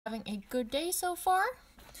Having a good day so far.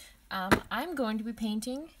 I'm going to be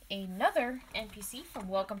painting another NPC from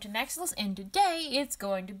Welcome to Nexilis, and today it's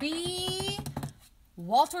going to be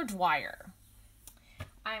Walter Dwyer.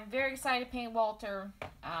 I'm very excited to paint Walter.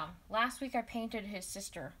 Last week I painted his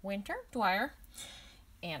sister Winter Dwyer,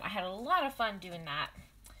 and I had a lot of fun doing that.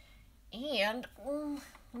 And I'm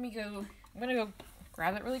gonna go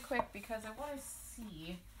grab it really quick because I want to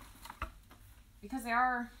see, because they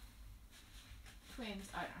are twins.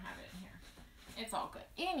 I don't have it in here. It's all good.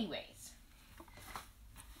 Anyways,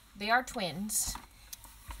 they are twins.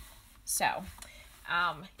 So,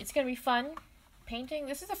 it's going to be fun painting.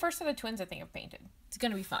 This is the first of the twins I think I've painted. It's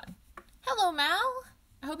going to be fun. Hello, Mal.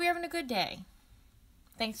 I hope you're having a good day.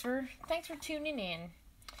 Thanks for tuning in.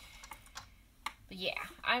 But yeah,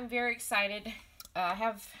 I'm very excited. I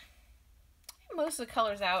have most of the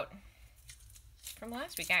colors out from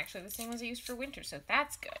last week, actually. The same ones I used for winter, so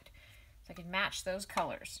that's good. So I can match those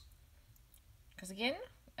colors. Because again,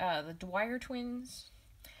 the Dwyer twins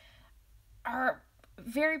are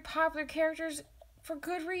very popular characters for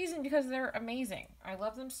good reason, because they're amazing. I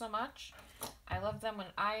love them so much. I loved them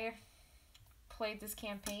when I played this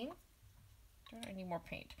campaign. I need more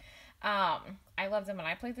paint. I loved them when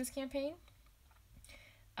I played this campaign.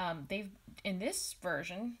 They've, in this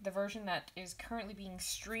version, the version that is currently being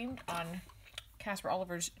streamed on Casper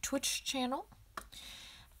Oliver's Twitch channel,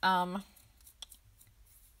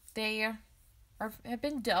 they have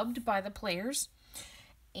been dubbed by the players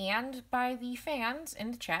and by the fans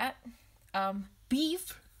in the chat,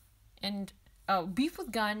 Beef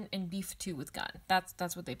with Gun and Beef 2 with Gun.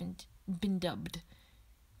 That's what they've been dubbed.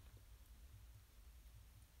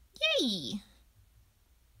 Yay!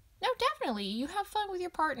 No, definitely. You have fun with your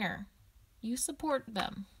partner. You support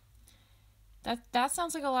them. That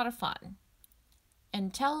sounds like a lot of fun.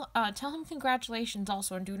 And tell him congratulations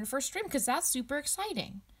also on doing the first stream, because that's super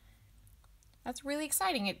exciting. That's really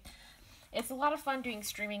exciting. It's a lot of fun doing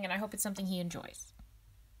streaming, and I hope it's something he enjoys.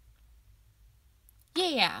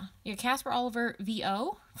 Yeah, your Casper Oliver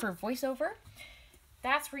VO for voiceover.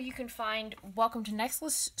 That's where you can find Welcome to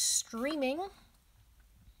Nexilis streaming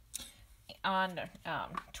on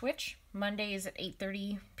Twitch. Mondays at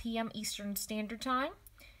 8:30 p.m. Eastern Standard Time.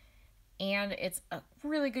 And it's a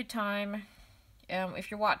really good time.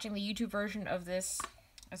 If you're watching the YouTube version of this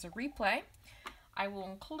as a replay, I will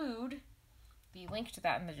include the link to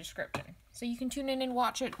that in the description, so you can tune in and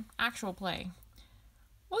watch it actual play.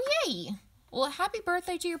 Well, yay! Well, happy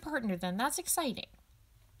birthday to your partner then. That's exciting.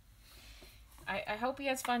 I hope he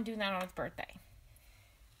has fun doing that on his birthday.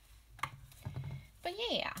 But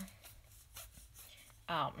yeah.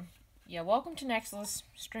 Yeah, Welcome to Nexilis,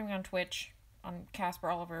 streaming on Twitch, on Casper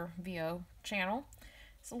Oliver VO channel.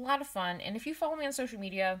 It's a lot of fun, and if you follow me on social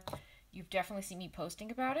media, you've definitely seen me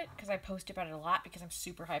posting about it, because I post about it a lot because I'm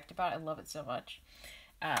super hyped about it. I love it so much.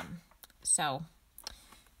 So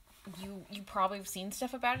you probably have seen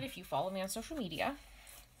stuff about it if you follow me on social media,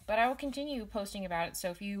 but I will continue posting about it.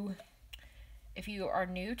 So if you are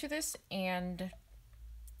new to this and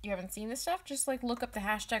you haven't seen this stuff, just like look up the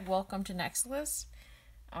hashtag Welcome to Nexilis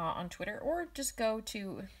on Twitter, or just go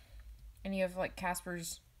to any of like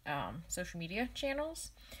Casper's social media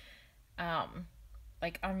channels.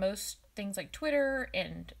 Like on most things like Twitter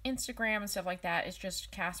and Instagram and stuff like that, it's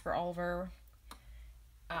just Casper Oliver,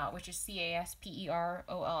 which is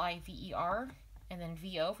CasperOliver, and then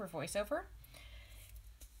VO for voiceover.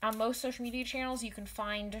 On most social media channels, you can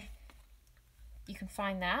find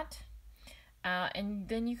that, and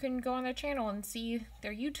then you can go on their channel and see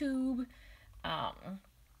their YouTube,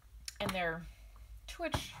 and their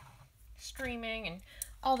Twitch streaming and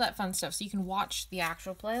all that fun stuff, so you can watch the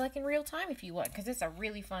actual play like in real time if you want, because it's a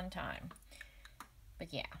really fun time.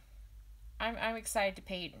 But yeah, I'm excited to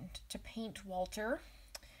paint Walter,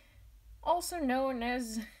 also known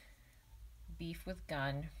as Beef with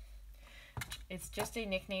Gun. It's just a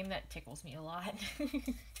nickname that tickles me a lot.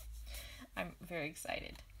 I'm very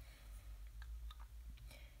excited.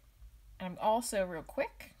 I'm also real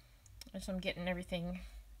quick, as I'm getting everything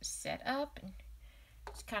set up and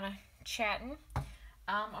just kind of chatting.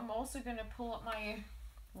 I'm also going to pull up my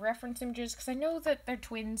reference images, because I know that they're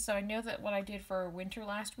twins, so I know that what I did for winter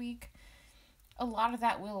last week, a lot of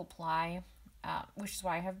that will apply, which is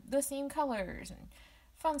why I have the same colors and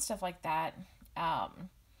fun stuff like that. But,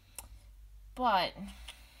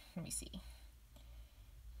 let me see.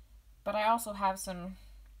 But I also have some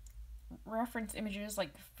reference images,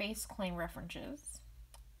 like face claim references.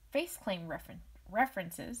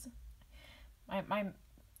 References. My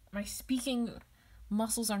speaking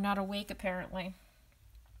muscles are not awake, apparently.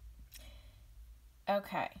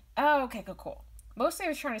 Okay. Oh, okay, cool. Mostly I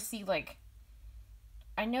was trying to see, like,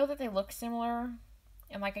 I know that they look similar,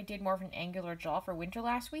 and like I did more of an angular jaw for winter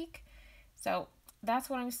last week. So that's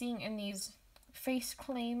what I'm seeing in these face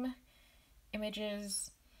claim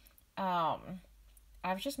images. I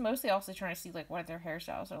was just mostly also trying to see like what their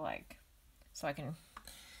hairstyles are like, so I can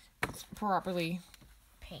properly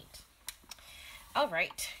paint. All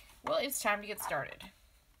right, well, it's time to get started.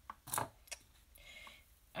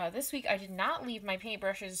 This week I did not leave my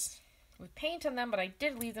paintbrushes with paint on them, but I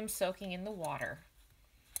did leave them soaking in the water.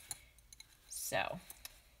 So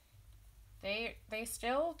they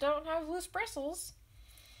still don't have loose bristles.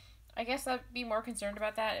 I guess I'd be more concerned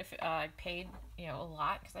about that if I paid, a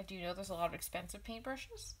lot, because I do know there's a lot of expensive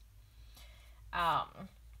paintbrushes. But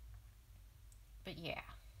yeah.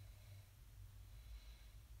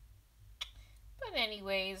 But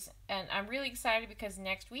anyways, and I'm really excited because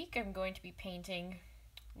next week I'm going to be painting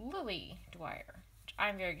Lily Dwyer, which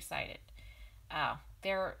I'm very excited.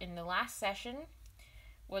 There in the last session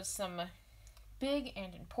was some big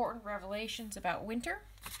and important revelations about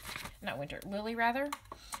Lily rather.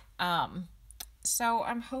 So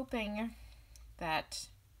I'm hoping that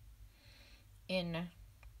in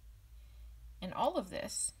all of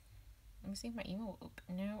this, let me see if my email will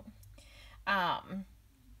open. No.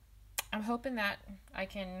 I'm hoping that I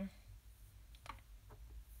can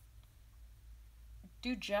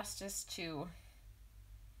do justice to,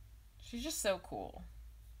 she's just so cool,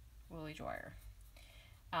 Lily Dwyer.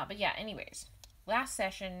 But yeah, anyways, last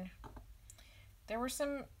session, there were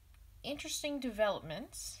some interesting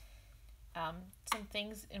developments, some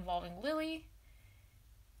things involving Lily,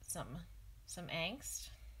 some angst.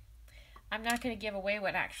 I'm not going to give away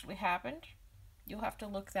what actually happened. You'll have to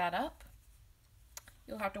look that up.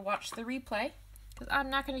 You'll have to watch the replay, because I'm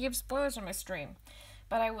not going to give spoilers on my stream,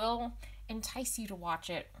 but I will entice you to watch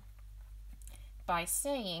it by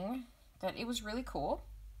saying that it was really cool,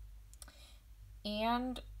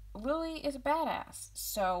 and Lily is a badass,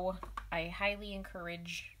 so I highly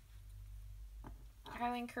encourage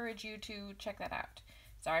you to check that out.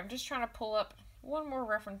 Sorry, I'm just trying to pull up one more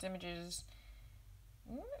reference images.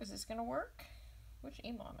 Is this gonna work? Which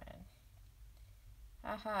email am I in?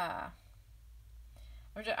 Aha.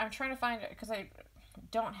 I'm trying to find it because I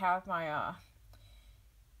don't have my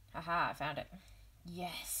Aha, I found it.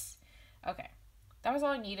 Yes. Okay. That was all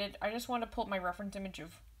I needed. I just wanted to pull up my reference image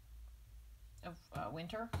of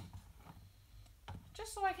winter.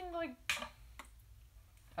 Just so I can, like...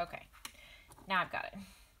 Okay. Now I've got it.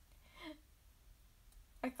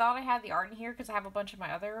 I thought I had the art in here because I have a bunch of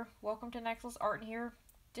my other Welcome to Nexilis art in here.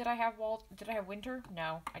 Did I have winter?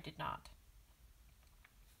 No, I did not.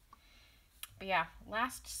 But yeah,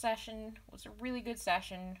 last session was a really good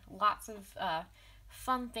session. Lots of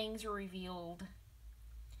fun things were revealed.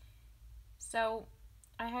 So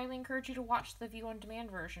I highly encourage you to watch the view on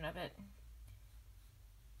demand version of it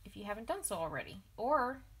if you haven't done so already.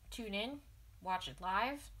 Or tune in, watch it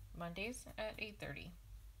live Mondays at 8:30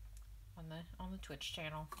 on the Twitch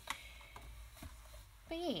channel.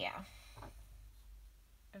 But yeah,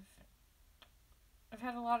 I've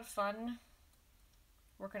had a lot of fun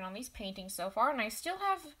working on these paintings so far, and I still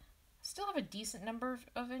have a decent number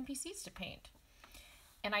of NPCs to paint.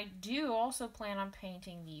 And I do also plan on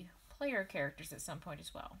painting the player characters at some point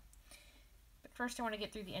as well. But first I want to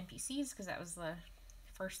get through the NPCs because that was the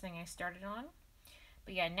first thing I started on.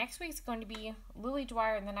 But yeah, next week's going to be Lily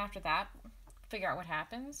Dwyer, and then after that, figure out what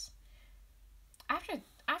happens. After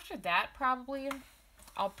that,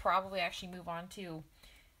 I'll probably actually move on to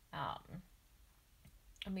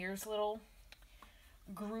Amir's little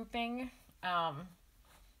grouping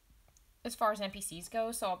as far as NPCs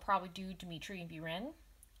go. So I'll probably do Dimitri and Buren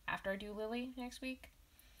after I do Lily next week.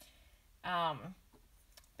 But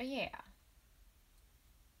yeah.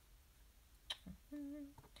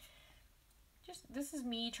 This is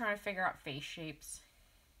me trying to figure out face shapes.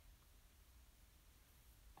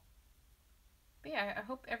 But yeah, I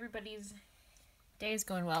hope everybody's day is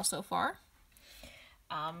going well so far.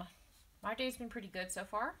 My day's been pretty good so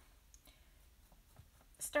far.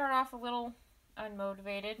 Start off a little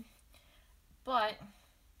unmotivated, but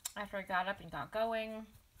after I got up and got going,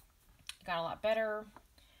 it got a lot better.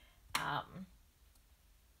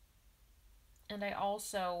 And I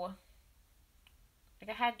also,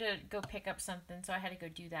 I had to go pick up something, so I had to go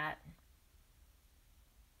do that.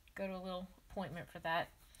 Go to a little appointment for that.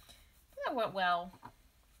 That went well.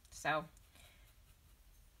 So,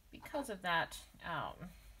 because of that,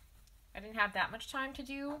 I didn't have that much time to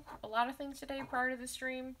do a lot of things today prior to the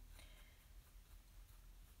stream.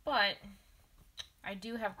 But I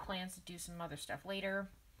do have plans to do some other stuff later.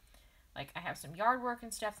 Like, I have some yard work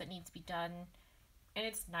and stuff that needs to be done. And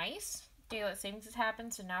it's nice. Daylight savings has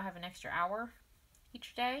happened, so now I have an extra hour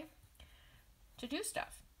each day to do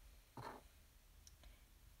stuff.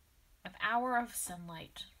 An hour of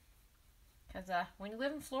sunlight. Because when you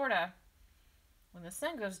live in Florida, when the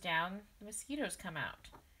sun goes down, the mosquitoes come out.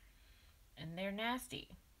 And they're nasty.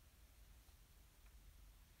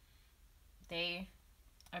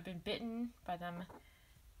 I've been bitten by them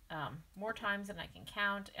more times than I can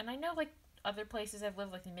count. And I know, like, other places I've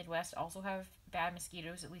lived, like the Midwest, also have bad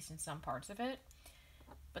mosquitoes, at least in some parts of it.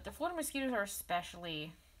 But the Florida mosquitoes are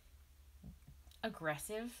especially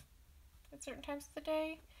aggressive at certain times of the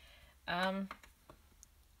day. Kind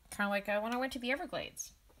of like when I went to the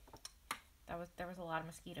Everglades. There was a lot of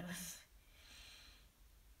mosquitoes.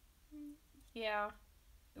 Yeah.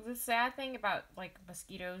 The sad thing about, like,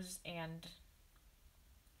 mosquitoes and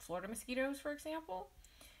Florida mosquitoes, for example,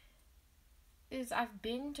 is I've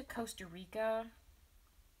been to Costa Rica,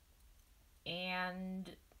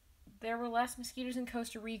 and there were less mosquitoes in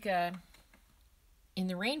Costa Rica in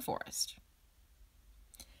the rainforest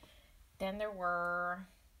than there were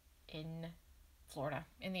in Florida,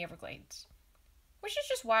 in the Everglades. Which is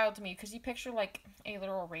just wild to me, because you picture, like, a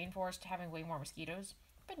literal rainforest having way more mosquitoes.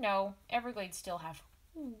 But no, Everglades still have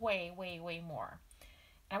way, way, way more.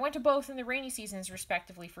 And I went to both in the rainy seasons,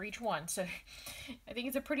 respectively, for each one. So I think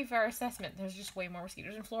it's a pretty fair assessment. There's just way more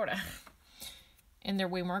mosquitoes in Florida. And they're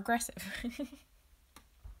way more aggressive.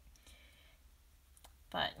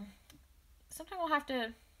 But sometime I'll have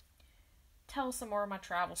to tell some more of my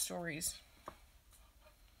travel stories.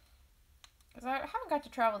 Because I haven't got to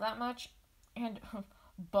travel that much. And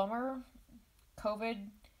bummer, COVID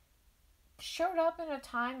showed up in a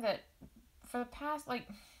time that for the past, like,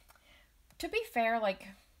 to be fair, like,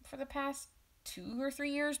 for the past 2 or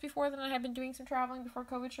 3 years before then, I had been doing some traveling before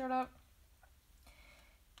COVID showed up.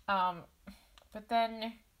 But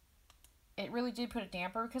then it really did put a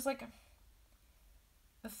damper, because, like,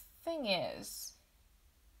 the thing is,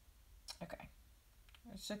 okay,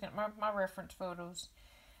 I'm just looking at my reference photos.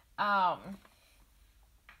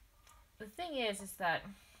 The thing is that,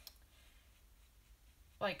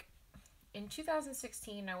 like, in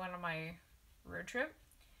 2016, I went on my road trip.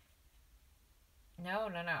 No.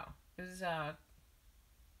 It was,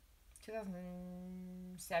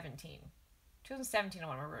 2017. 2017, I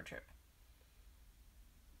went on my road trip.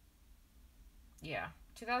 Yeah.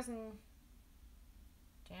 Damn,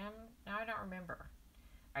 now I don't remember.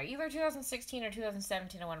 Alright, either 2016 or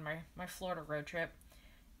 2017, I went on my Florida road trip.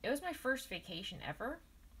 It was my first vacation ever.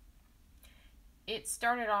 It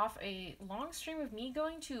started off a long stream of me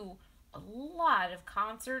going to a lot of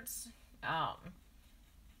concerts,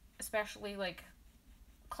 especially, like,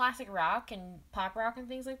 classic rock and pop rock and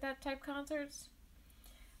things like that type concerts.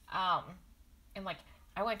 And, like,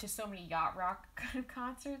 I went to so many yacht rock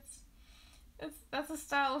concerts. That's a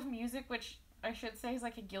style of music which I should say is,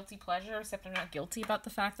 like, a guilty pleasure, except I'm not guilty about the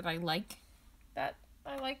fact that I like,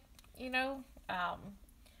 you know,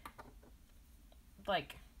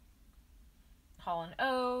 like, Hall &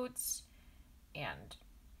 Oates, and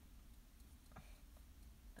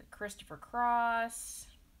the Christopher Cross,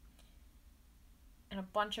 and a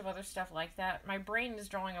bunch of other stuff like that. My brain is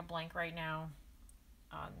drawing a blank right now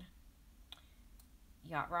on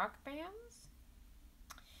yacht rock bands.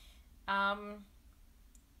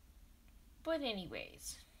 But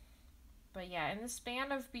anyways. But yeah, in the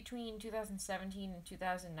span of between 2017 and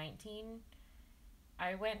 2019,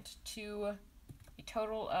 I went to a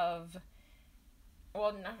total of,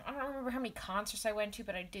 well, I don't remember how many concerts I went to,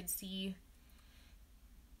 but I did see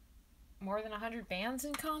more than 100 bands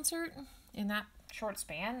in concert in that short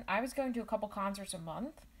span. I was going to a couple concerts a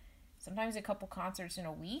month, sometimes a couple concerts in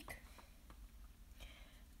a week.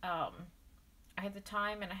 I had the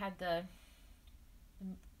time and I had the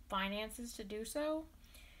finances to do so.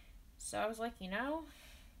 So I was like, you know,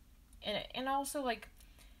 and also, like,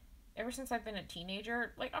 ever since I've been a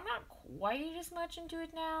teenager, like, I'm not quite as much into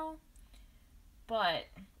it now, but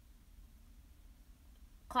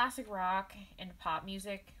classic rock and pop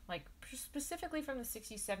music, like, specifically from the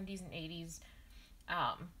 60s, 70s, and 80s,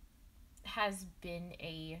 has been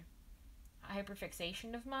a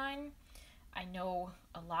hyperfixation of mine. I know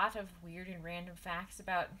a lot of weird and random facts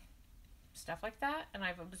about stuff like that, and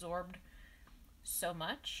I've absorbed so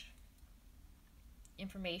much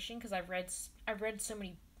information because I've read so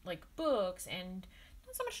many, like, books, and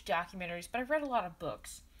not so much documentaries, but I've read a lot of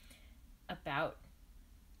books about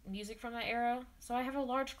music from that era. So I have a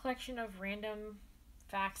large collection of random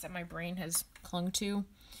facts that my brain has clung to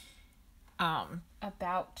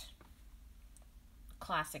about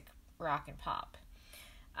classic rock and pop.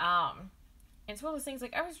 And it's one of those things,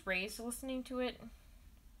 like, I was raised listening to it.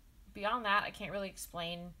 Beyond that, I can't really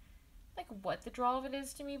explain like what the draw of it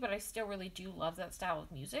is to me, but I still really do love that style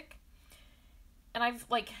of music. And I've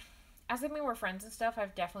like, as I've been more friends and stuff,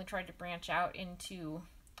 I've definitely tried to branch out into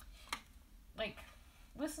like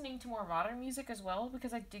listening to more modern music as well,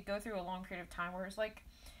 because I did go through a long period of time where it's like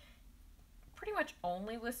pretty much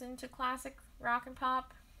only listen to classic rock and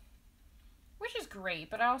pop, which is great,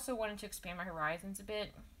 but I also wanted to expand my horizons a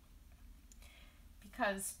bit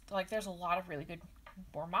because like there's a lot of really good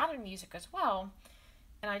more modern music as well,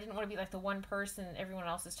 and I didn't want to be like the one person everyone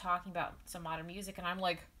else is talking about some modern music and I'm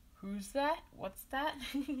like, who's that? What's that?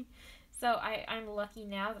 So I'm lucky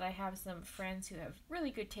now that I have some friends who have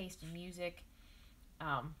really good taste in music.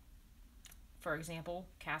 For example,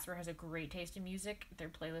 Casper has a great taste in music. Their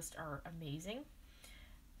playlists are amazing.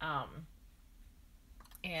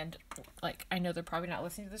 And like I know they're probably not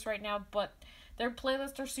listening to this right now, but their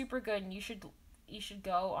playlists are super good, and you should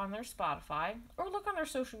go on their Spotify or look on their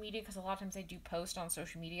social media, because a lot of times they do post on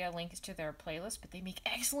social media links to their playlist, but they make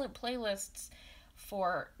excellent playlists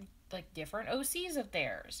for like different OCs of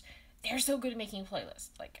theirs. They're so good at making playlists,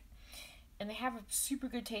 like, and they have a super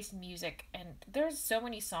good taste in music, and there's so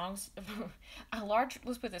many songs.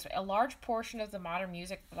 Let's put it this way, a large portion of the modern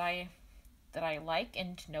music that I like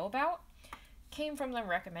and know about came from them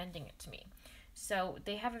recommending it to me. So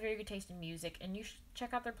they have a very good taste in music, and you should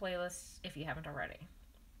check out their playlists if you haven't already,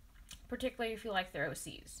 particularly if you like their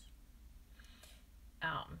OCs.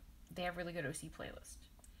 They have really good OC playlists.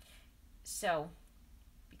 So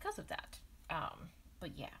because of that, but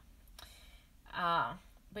yeah.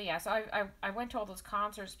 But yeah, so I went to all those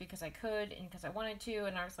concerts because I could and because I wanted to,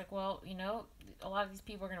 and I was like, well, a lot of these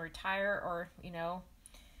people are going to retire or,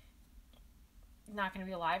 not going to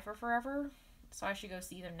be alive for forever, so I should go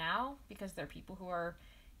see them now because they're people who are,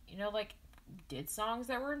 like, did songs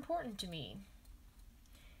that were important to me,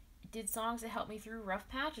 did songs that helped me through rough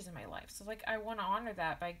patches in my life. So, like, I want to honor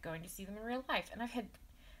that by going to see them in real life, and I've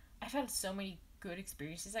had so many good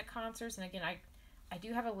experiences at concerts, and again, I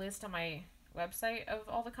do have a list on my website of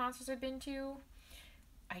all the concerts I've been to.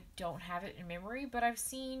 I don't have it in memory, but I've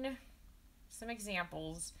seen some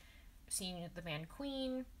examples. I've seen the band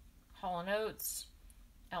Queen, Hall & Oates,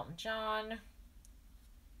 Elton John,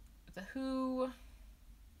 The Who,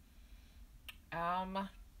 I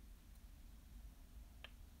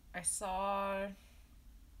saw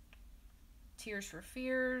Tears for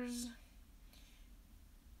Fears,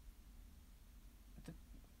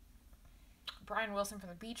 Brian Wilson from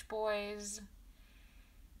the Beach Boys,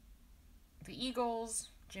 the Eagles,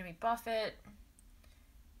 Jimmy Buffett.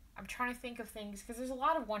 I'm trying to think of things, because there's a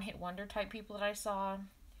lot of one-hit wonder type people that I saw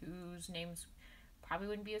whose names probably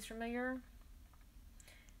wouldn't be as familiar.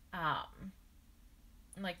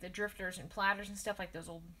 Like the Drifters and Platters and stuff, like those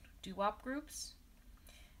old doo-wop groups.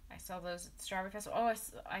 I saw those at the Strawberry Festival. Oh,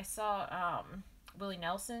 I saw Willie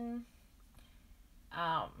Nelson,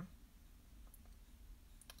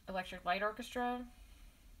 Electric Light Orchestra.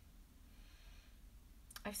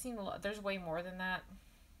 I've seen a lot. There's way more than that.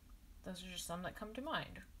 Those are just some that come to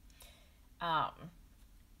mind.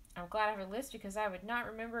 I'm glad I have a list, because I would not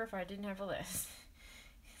remember if I didn't have a list.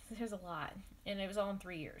 There's a lot, and it was all in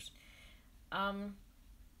 3 years.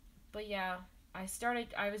 But yeah, I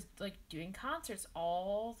was like doing concerts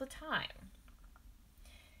all the time,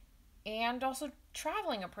 and also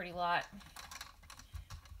traveling a pretty lot.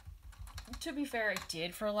 To be fair, I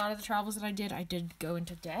did, for a lot of the travels that I did go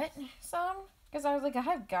into debt some, because I was like,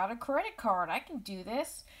 I've got a credit card, I can do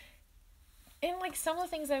this. And like some of the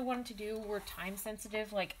things I wanted to do were time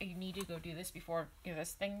sensitive, like you need to go do this before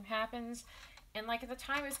this thing happens. And like at the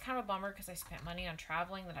time it was kind of a bummer, because I spent money on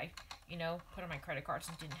traveling that I, put on my credit cards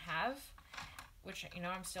and didn't have, which,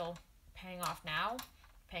 I'm still paying off now,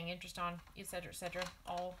 paying interest on, etc.,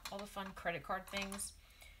 all the fun credit card things.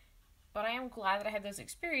 But I am glad that I had those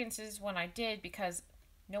experiences when I did, because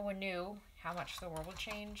no one knew how much the world would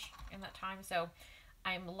change in that time. So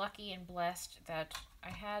I'm lucky and blessed that I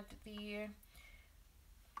had the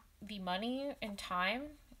money and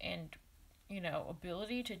time and,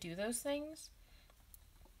 ability to do those things.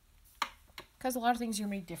 Because a lot of things are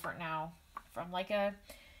made different now, from like a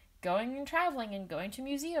going and traveling and going to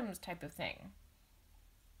museums type of thing.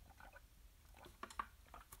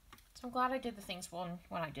 So I'm glad I did the things when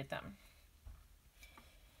I did them.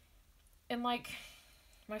 And like,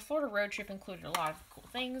 my Florida road trip included a lot of cool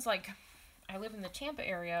things. Like, I live in the Tampa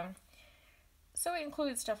area, so it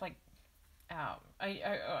included stuff like,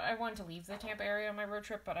 I wanted to leave the Tampa area on my road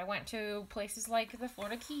trip, but I went to places like the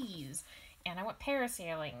Florida Keys, and I went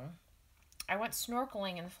parasailing. I went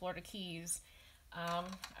snorkeling in the Florida Keys. I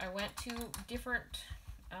went to different,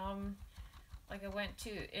 like I went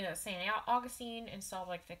to St. Augustine and saw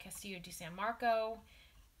like the Castillo de San Marco.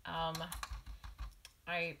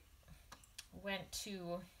 I went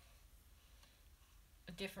to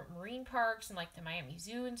different marine parks and like the Miami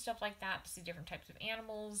Zoo and stuff like that to see different types of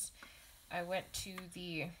animals. I went to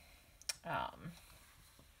the I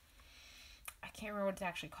can't remember what it's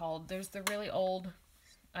actually called. There's the really old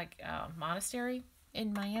like monastery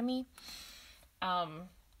in Miami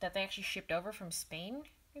that they actually shipped over from Spain,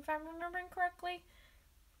 if I'm remembering correctly.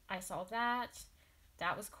 I saw that.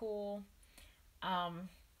 That was cool.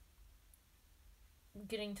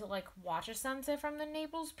 Getting to like watch a sunset from the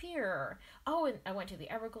Naples Pier. Oh, and I went to the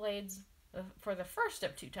Everglades for the first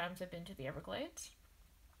of 2 times I've been to the Everglades.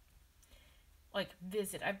 Like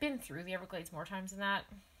visit. I've been through the Everglades more times than that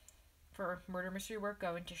for murder mystery work,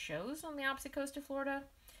 going to shows on the opposite coast of Florida.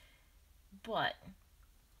 But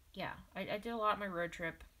yeah, I did a lot on my road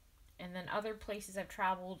trip. And then other places I've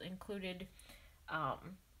traveled included I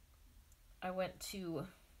went to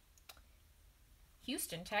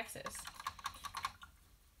Houston, Texas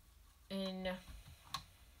in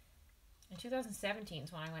 2017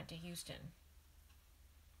 is when I went to Houston.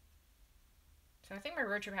 So I think my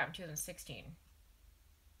road trip happened in 2016.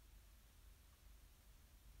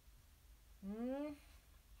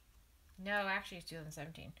 No, actually it's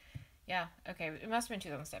 2017. Yeah, okay, it must have been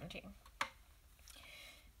 2017.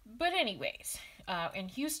 But anyways, in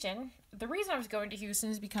Houston, the reason I was going to Houston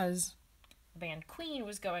is because the band Queen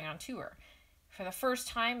was going on tour for the first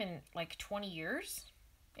time in like 20 years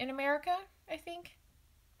in America, I think.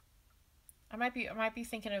 I might be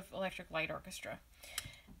thinking of Electric Light Orchestra.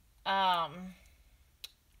 But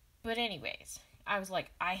anyways, I was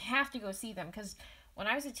like, I have to go see them because when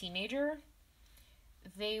I was a teenager,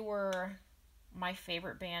 they were my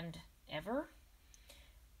favorite band ever.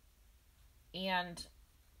 And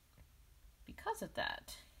because of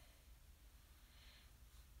that,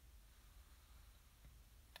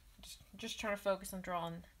 just trying to focus on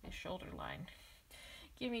drawing this shoulder line.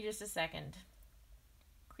 Give me just a second.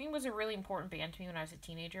 Queen was a really important band to me when I was a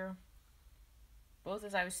teenager. Both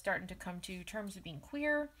as I was starting to come to terms with being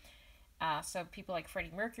queer. So people like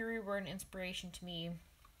Freddie Mercury were an inspiration to me.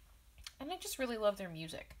 And I just really love their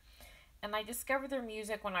music. And I discovered their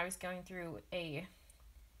music when I was going through a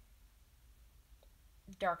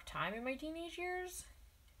dark time in my teenage years.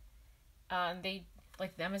 They,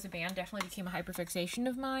 like them as a band, definitely became a hyperfixation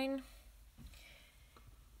of mine.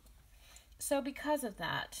 So because of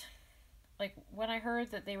that, like when I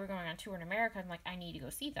heard that they were going on tour in America, I'm like, I need to go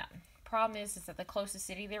see them. Problem is that the closest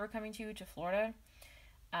city they were coming to Florida,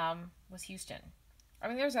 was Houston. I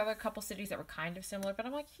mean, there's other couple cities that were kind of similar, but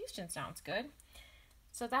I'm like, Houston sounds good.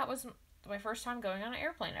 So that was my first time going on an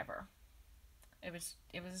airplane ever. That was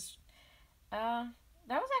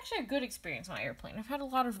actually a good experience on an airplane. I've had a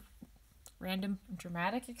lot of random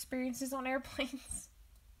dramatic experiences on airplanes.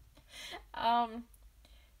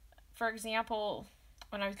 For example,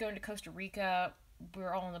 when I was going to Costa Rica, we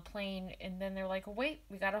were all on the plane, and then they're like, wait,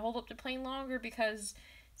 we gotta hold up the plane longer because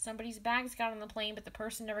somebody's bags got on the plane, but the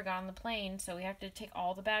person never got on the plane, so we have to take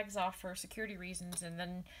all the bags off for security reasons, and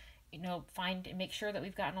then, find and make sure that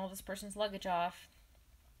we've gotten all this person's luggage off.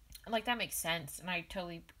 And, like, that makes sense, and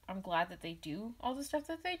I'm glad that they do all the stuff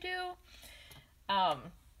that they do. But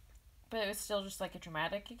it was still just, like, a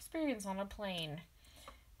dramatic experience on a plane.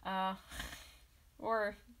 I'll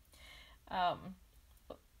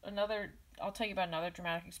tell you about another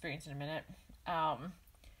dramatic experience in a minute.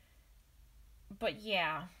 But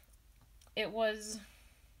yeah, it was,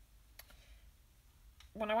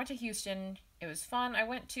 when I went to Houston, it was fun. I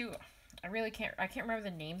can't remember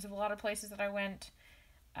the names of a lot of places that I went.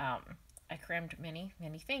 I crammed many,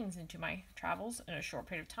 many things into my travels in a short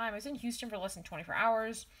period of time. I was in Houston for less than 24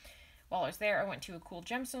 hours. While I was there, I went to a cool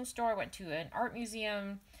gemstone store. I went to an art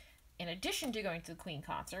museum. In addition to going to the Queen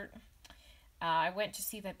concert, I went to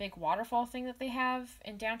see that big waterfall thing that they have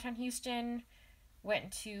in downtown Houston.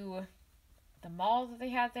 Went to the mall that they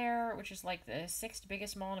had there, which is like the 6th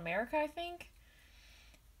biggest mall in America, I think.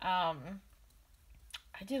 I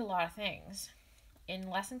did a lot of things in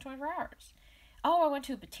less than 24 hours. Oh, I went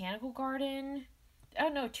to a botanical garden. Oh,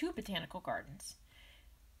 no, 2 botanical gardens.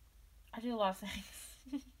 I did a lot of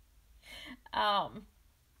things.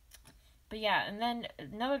 But yeah, and then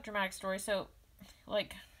another dramatic story. So,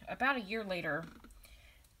 like, about a year later,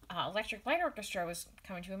 Electric Light Orchestra was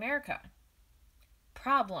coming to America.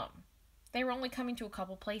 Problem. They were only coming to a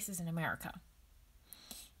couple places in America.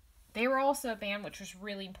 They were also a band which was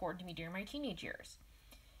really important to me during my teenage years,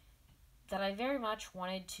 that I very much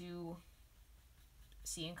wanted to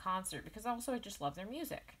see in concert, because also I just love their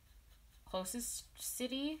music. Closest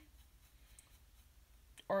city,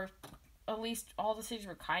 or at least all the cities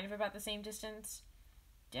were kind of about the same distance,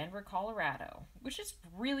 Denver, Colorado, which is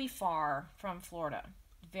really far from Florida.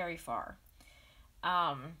 Very far.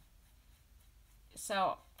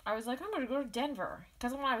 So I was like, I'm going to go to Denver.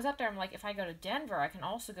 Because when I was up there, I'm like, if I go to Denver, I can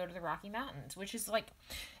also go to the Rocky Mountains, which is like,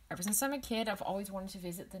 ever since I'm a kid, I've always wanted to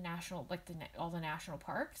visit the national, like all the national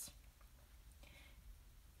parks.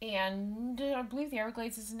 And I believe the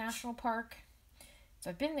Everglades is a national park. So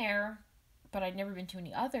I've been there, but I'd never been to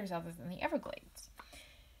any others other than the Everglades.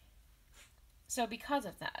 So because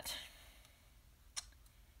of that,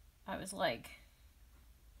 I was like,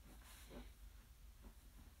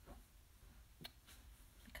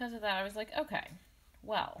 okay,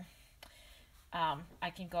 well, I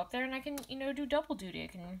can go up there and I can, do double duty. I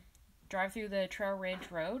can drive through the Trail Ridge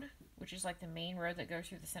Road, which is like the main road that goes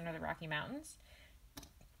through the center of the Rocky Mountains.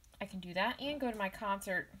 I can do that and go to my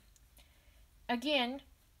concert. Again,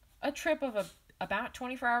 a trip of about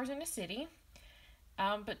 24 hours in the city.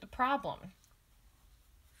 But the problem,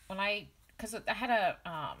 because I had a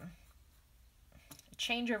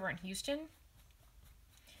changeover in Houston,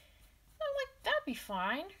 I'm like, that'd be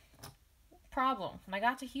fine. Problem, when I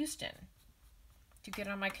got to Houston to get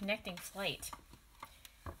on my connecting flight,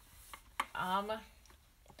 I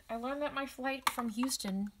learned that my flight from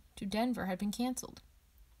Houston to Denver had been canceled.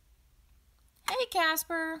 Hey,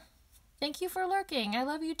 Casper. Thank you for lurking. I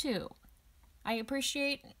love you too. I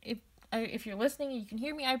appreciate, if you're listening and you can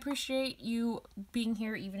hear me, I appreciate you being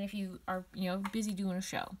here even if you are, busy doing a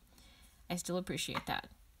show. I still appreciate that.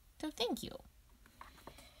 So thank you.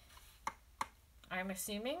 I'm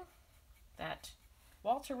assuming that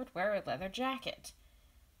Walter would wear a leather jacket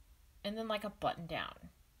and then like a button down.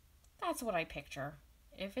 That's what I picture.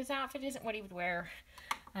 If his outfit isn't what he would wear,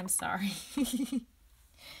 I'm sorry.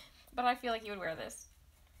 But I feel like he would wear this.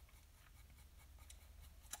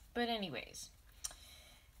 But anyways,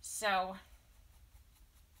 so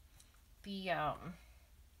the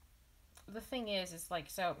thing is like,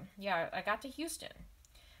 so yeah, I got to Houston.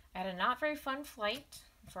 I had a not very fun flight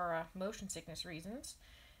for motion sickness reasons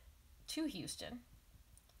to Houston,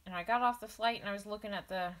 and I got off the flight and I was looking at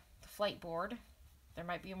the flight board. There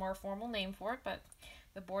might be a more formal name for it, but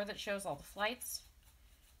the board that shows all the flights.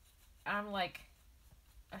 I'm like,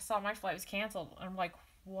 I saw my flight was canceled. I'm like,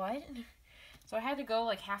 what? So I had to go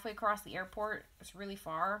like halfway across the airport. It was really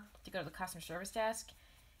far to go to the customer service desk.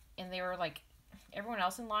 And they were like, everyone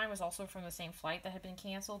else in line was also from the same flight that had been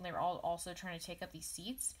canceled. And they were all also trying to take up these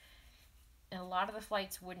seats. And a lot of the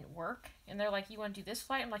flights wouldn't work. And they're like, you want to do this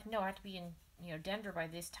flight? I'm like, no, I have to be in, Denver by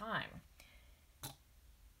this time.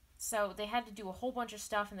 So they had to do a whole bunch of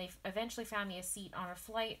stuff. And they eventually found me a seat on a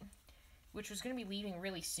flight, which was going to be leaving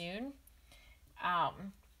really soon.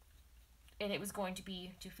 And it was going to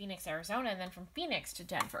be to Phoenix, Arizona, and then from Phoenix to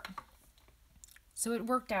Denver. So it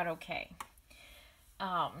worked out okay.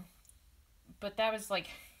 But that was like,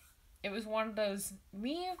 it was one of those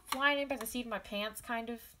me flying in by the seat of my pants kind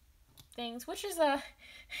of things, which is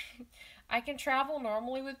I can travel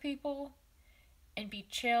normally with people and be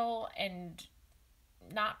chill and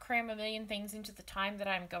not cram a million things into the time that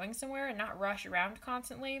I'm going somewhere and not rush around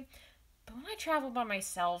constantly. But when I travel by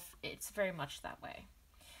myself, it's very much that way.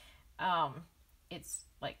 It's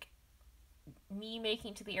like me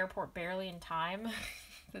making it to the airport barely in time.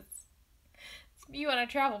 It's me when I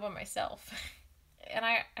travel by myself. And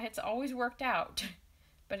it's always worked out,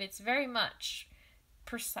 but it's very much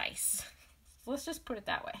precise. Let's just put it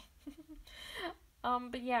that way.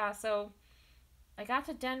 But yeah, so I got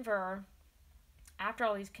to Denver after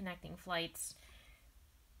all these connecting flights.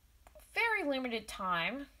 Very limited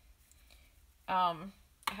time.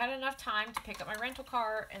 I had enough time to pick up my rental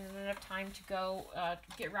car and then enough time to go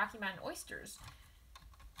get Rocky Mountain oysters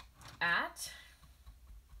at,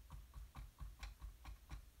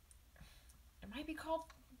 it might be called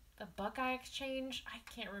the Buckeye Exchange. I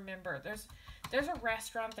can't remember. There's a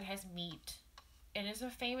restaurant that has meat, and it's a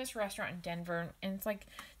famous restaurant in Denver, and it's like,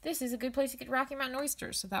 this is a good place to get Rocky Mountain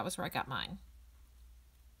oysters, so that was where I got mine.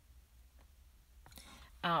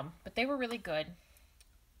 But they were really good.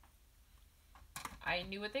 I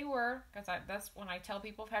knew what they were, because that's when I tell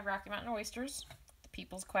people I've had Rocky Mountain oysters. The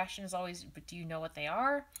people's question is always, but do you know what they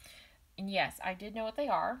are? And yes, I did know what they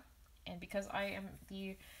are. And because I am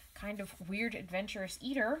the kind of weird, adventurous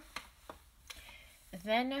eater,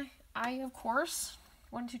 then I, of course,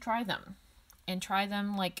 wanted to try them. And try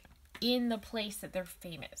them, like, in the place that they're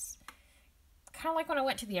famous. Kind of like when I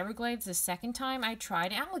went to the Everglades the second time, I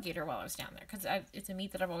tried alligator while I was down there. Because it's a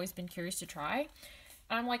meat that I've always been curious to try.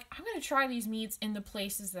 And I'm like, I'm going to try these meats in the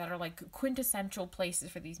places that are like quintessential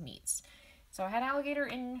places for these meats. So I had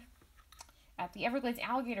alligator at the Everglades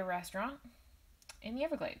Alligator Restaurant in the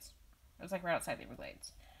Everglades. It was like right outside the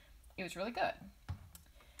Everglades. It was really good.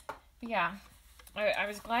 But yeah, I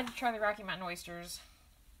was glad to try the Rocky Mountain oysters.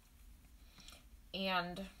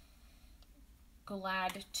 And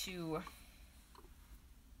glad to...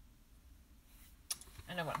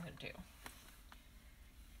 I know what I'm going to do.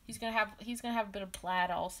 He's gonna have a bit of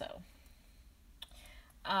plaid also.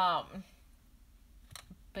 But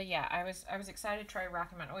yeah, I was excited to try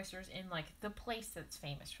Rocky Mountain oysters in like the place that's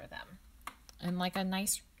famous for them, and like a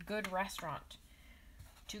nice good restaurant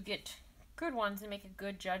to get good ones and make a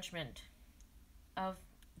good judgment of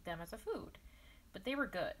them as a food. But they were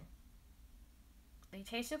good. They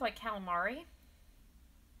tasted like calamari,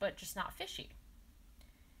 but just not fishy.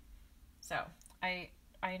 So I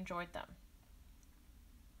enjoyed them.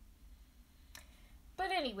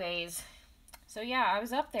 But anyways, so yeah, I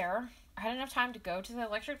was up there. I had enough time to go to the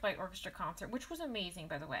Electric Light Orchestra concert, which was amazing,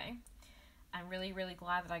 by the way. I'm really, really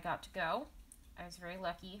glad that I got to go. I was very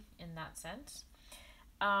lucky in that sense.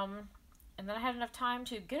 And then I had enough time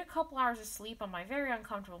to get a couple hours of sleep on my very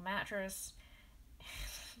uncomfortable mattress.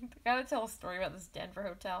 I gotta tell a story about this Denver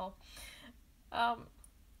hotel.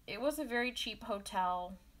 It was a very cheap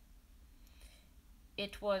hotel.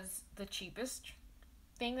 It was the cheapest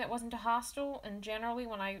thing that wasn't a hostel, and generally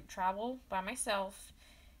when I travel by myself,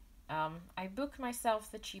 I book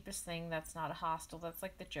myself the cheapest thing that's not a hostel. That's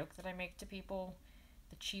like the joke that I make to people.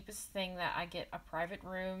 The cheapest thing that I get a private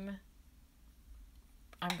room,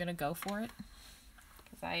 I'm gonna go for it.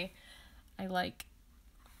 Because I like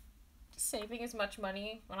saving as much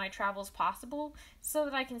money when I travel as possible so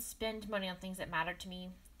that I can spend money on things that matter to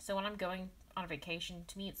me. So when I'm going on a vacation,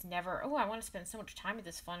 to me it's never, oh, I want to spend so much time at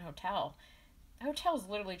this fun hotel. The hotel is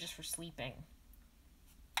literally just for sleeping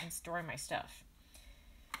and storing my stuff.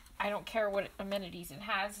 I don't care what amenities it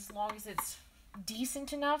has as long as it's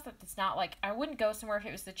decent enough that it's not like, I wouldn't go somewhere if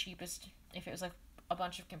it was the cheapest, if it was like a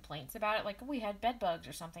bunch of complaints about it, like we had bed bugs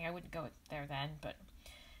or something, I wouldn't go there then. But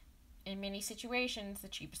in many situations, the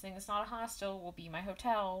cheapest thing that's not a hostel will be my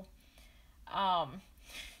hotel.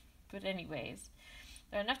 But anyways,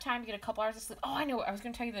 there had enough time to get a couple hours of sleep. Oh, I know, I was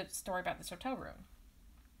going to tell you the story about this hotel room.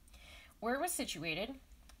 Where it was situated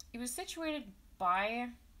by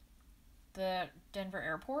the Denver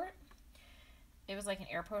airport. It was like an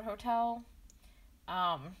airport hotel.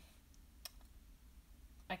 I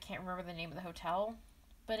can't remember the name of the hotel,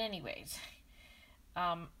 but anyways,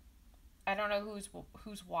 I don't know who's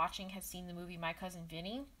watching has seen the movie My Cousin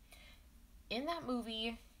Vinny. In that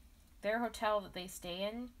movie, their hotel that they stay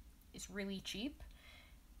in is really cheap,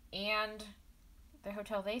 and the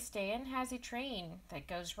hotel they stay in has a train that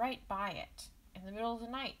goes right by it in the middle of the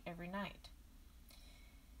night every night.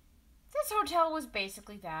 This hotel was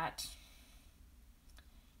basically that.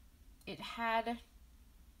 It had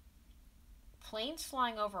planes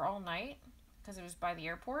flying over all night because it was by the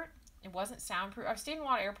airport. It wasn't soundproof. I've stayed in a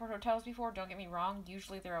lot of airport hotels before, don't get me wrong.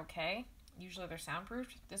 Usually they're okay. Usually they're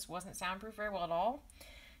soundproofed. This wasn't soundproof very well at all.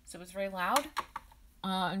 So it was very loud.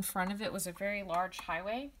 In front of it was a very large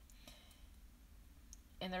highway.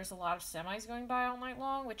 And there's a lot of semis going by all night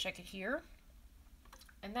long, which I could hear.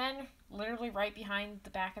 And then, literally right behind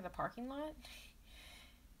the back of the parking lot,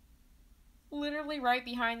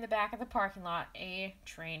 a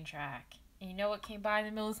train track. And you know what came by in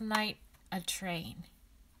the middle of the night? A train.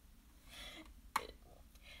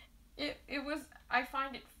 It was, I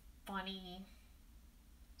find it funny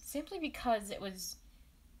simply because it was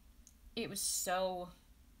so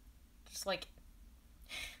just like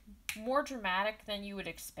more dramatic than you would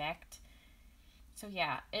expect. So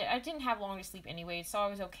yeah, I didn't have long to sleep anyway, so I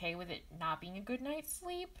was okay with it not being a good night's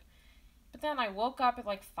sleep. But then I woke up at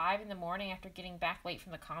like 5 in the morning after getting back late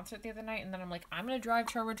from the concert the other night, and then I'm like, I'm gonna drive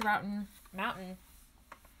Sherwood Road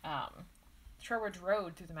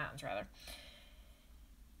through the mountains rather.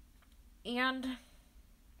 And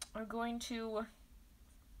I'm going to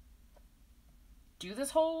do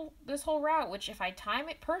this whole route, which if I time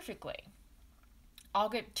it perfectly, I'll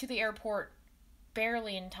get to the airport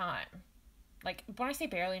barely in time. Like, when I say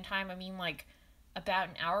barely in time, I mean like about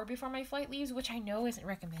an hour before my flight leaves, which I know isn't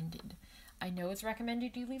recommended. I know it's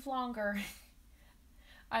recommended you leave longer.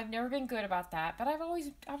 I've never been good about that, but I've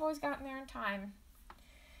always gotten there in time.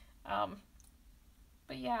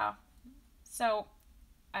 But yeah, so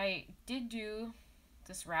I did do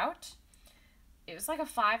this route. It was like a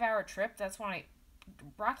 5-hour trip. That's when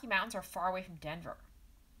Rocky Mountains are far away from Denver.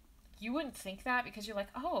 You wouldn't think that because you're like,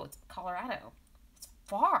 oh, it's Colorado. It's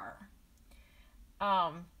far.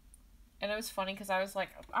 And it was funny because I was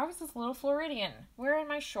this little Floridian wearing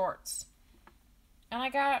my shorts. And I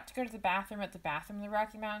got to go to the bathroom at the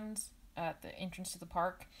Rocky Mountains at the entrance to the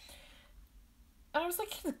park. And I was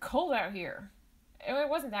like, it's cold out here. It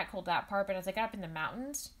wasn't that cold that part, but as I got up in the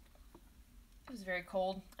mountains, It was very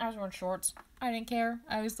cold. I was wearing shorts. I didn't care.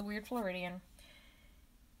 I was the weird Floridian.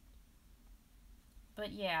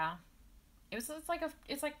 But yeah, it's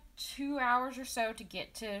like 2 hours or so to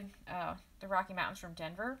get to the Rocky Mountains from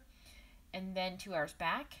Denver, and then 2 hours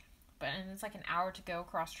back. And it's like an hour to go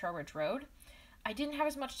across Trail Ridge Road. I didn't have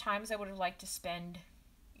as much time as I would have liked to spend,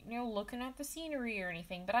 looking at the scenery or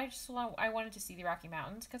anything. But I wanted to see the Rocky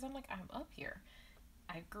Mountains because I'm like, I'm up here.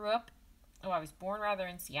 I was born rather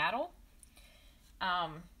in Seattle.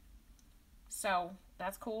 So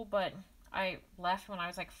that's cool, but I left when I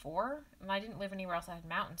was like 4, and I didn't live anywhere else that had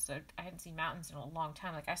mountains, so I hadn't seen mountains in a long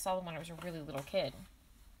time. Like, I saw them when I was a really little kid,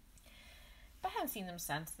 but I haven't seen them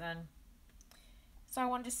since then. So I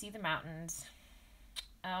wanted to see the mountains.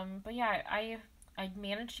 But yeah, I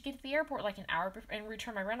managed to get to the airport like an hour and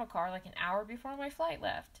return my rental car like an hour before my flight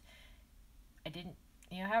left. I didn't,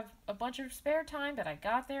 have a bunch of spare time, but I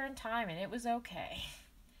got there in time, and it was okay.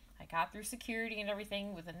 I got through security and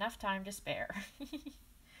everything with enough time to spare.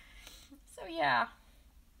 So yeah.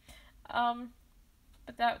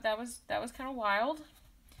 But that was kind of wild.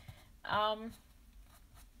 And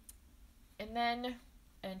then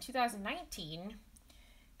in 2019,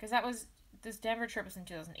 because this Denver trip was in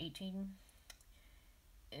 2018.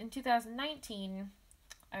 In 2019,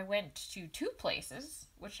 I went to 2 places,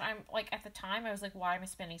 which I'm like, at the time I was like, why am I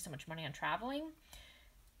spending so much money on traveling?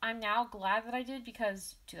 I'm now glad that I did,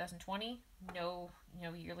 because 2020, no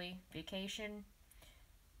yearly vacation.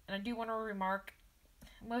 And I do want to remark,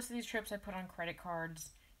 most of these trips I put on credit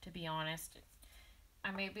cards, to be honest. I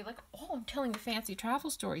may be like, oh, I'm telling you fancy travel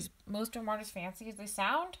stories. Most of them aren't as fancy as they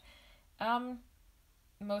sound.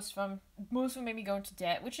 Most of them made me go into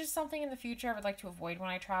debt, which is something in the future I would like to avoid when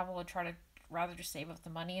I travel, and try to rather just save up the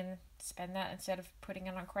money and spend that instead of putting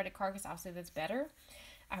it on credit card, because obviously that's better.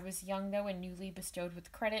 I was young, though, and newly bestowed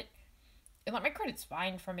with credit. And like, my credit's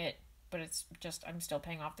fine from it, but it's just, I'm still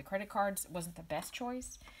paying off the credit cards. It wasn't the best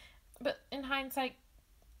choice. But in hindsight,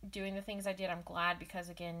 doing the things I did, I'm glad, because,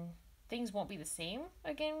 again, things won't be the same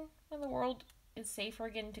again when the world is safer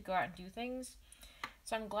again to go out and do things.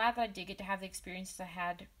 So I'm glad that I did get to have the experiences I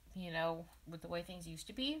had, with the way things used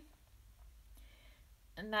to be.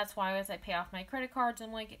 And that's why as I pay off my credit cards,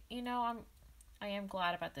 I'm like, I am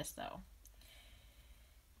glad about this, though.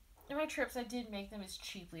 In my trips, I did make them as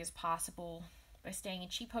cheaply as possible by staying in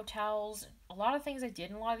cheap hotels. A lot of things I did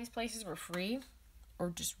in a lot of these places were free, or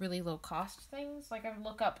just really low cost things. Like, I would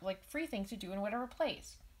look up like free things to do in whatever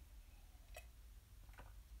place,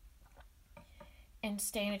 and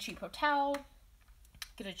stay in a cheap hotel,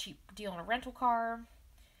 get a cheap deal on a rental car,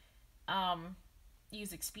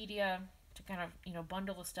 use Expedia to kind of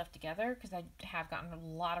bundle the stuff together, because I have gotten a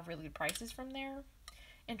lot of really good prices from there,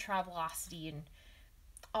 and Travelocity and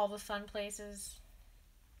all the fun places.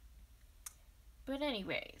 But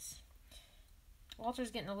anyways, Walter's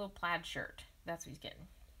getting a little plaid shirt. That's what he's getting.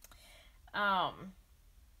 Not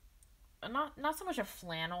so much a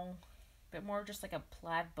flannel, but more just like a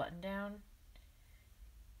plaid button down.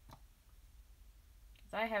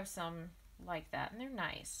 Because I have some like that, and they're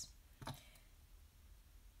nice.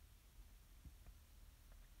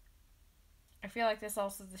 I feel like this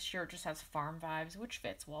shirt just has farm vibes, which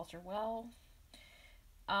fits Walter well.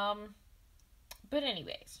 But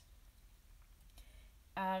anyways,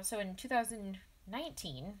 so in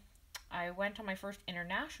 2019, I went on my first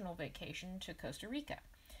international vacation to Costa Rica.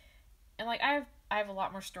 And like, I have a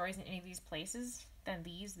lot more stories in any of these places than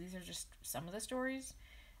these. These are just some of the stories.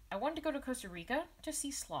 I wanted to go to Costa Rica to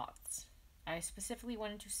see sloths. I specifically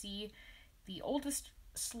wanted to see the oldest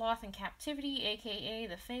sloth in captivity, aka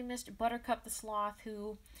the famous Buttercup the Sloth,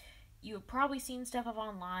 who you have probably seen stuff of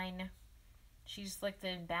online. She's like the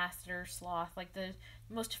ambassador sloth, like the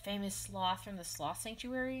most famous sloth from the sloth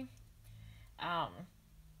sanctuary.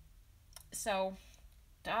 So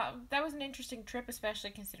that was an interesting trip,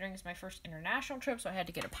 especially considering it's my first international trip, so I had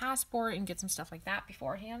to get a passport and get some stuff like that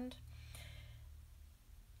beforehand.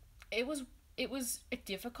 It was a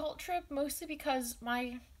difficult trip, mostly because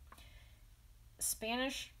my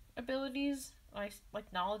Spanish abilities, like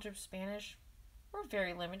knowledge of Spanish, were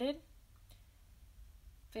very limited.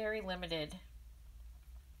 Very limited.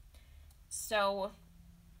 So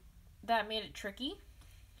that made it tricky,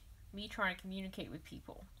 me trying to communicate with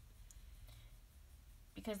people.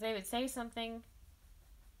 Because they would say something,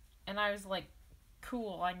 and I was like,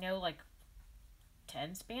 cool, I know like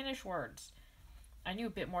 10 Spanish words. I knew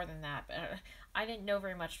a bit more than that, but I didn't know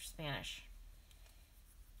very much Spanish.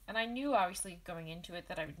 And I knew, obviously, going into it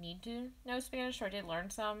that I would need to know Spanish, so I did learn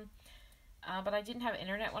some. But I didn't have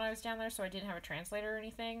internet when I was down there, so I didn't have a translator or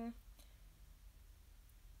anything.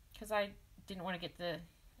 Because I didn't want to get the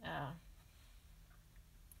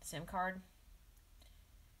SIM card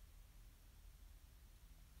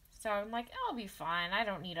So I'm like, I'll be fine. I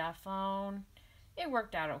don't need a phone. It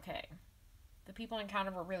worked out okay. The people I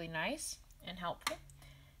encountered were really nice and helpful.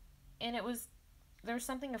 And there was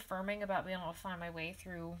something affirming about being able to find my way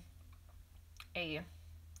through a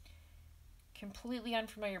completely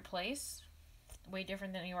unfamiliar place, way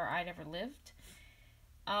different than anywhere I'd ever lived,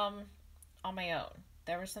 on my own.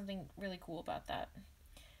 There was something really cool about that.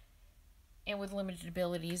 And with limited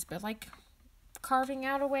abilities, but like carving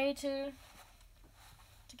out a way to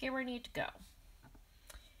get where I need to go.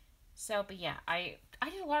 So, but yeah, I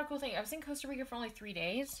did a lot of cool things. I was in Costa Rica for only 3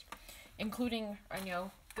 days, including,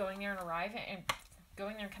 going there and arriving and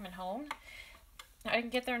going there and coming home. I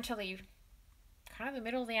didn't get there until kind of the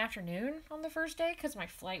middle of the afternoon on the first day because my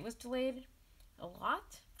flight was delayed a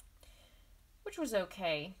lot, which was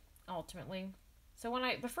okay ultimately. So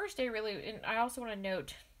the first day really, and I also want to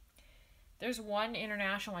note, there's one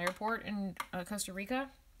international airport in Costa Rica,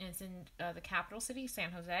 and it's in the capital city,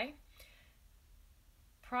 San Jose.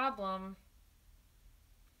 Problem,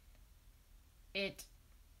 I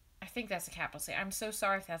think that's the capital city. I'm so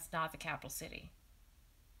sorry if that's not the capital city.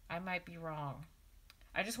 I might be wrong.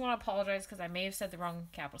 I just want to apologize because I may have said the wrong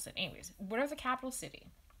capital city. Anyways, whatever the capital city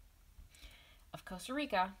of Costa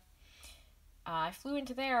Rica, I flew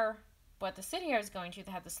into there, but the city I was going to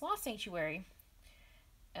that had the sloth sanctuary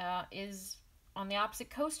is on the opposite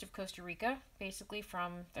coast of Costa Rica, basically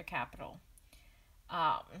from their capital.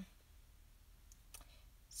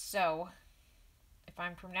 So, if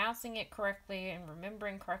I'm pronouncing it correctly and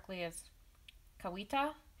remembering correctly as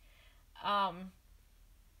Kawita, I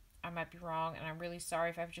might be wrong, and I'm really sorry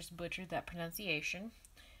if I've just butchered that pronunciation.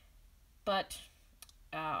 But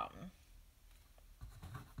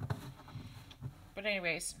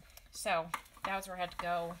anyways, so that was where I had to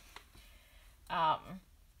go.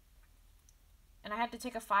 And I had to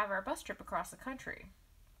take a 5-hour bus trip across the country,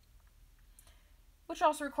 which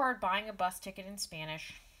also required buying a bus ticket in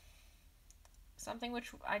Spanish. Something which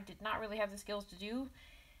I did not really have the skills to do.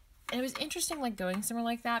 And it was interesting, like, going somewhere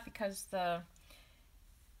like that because the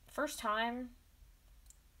first time,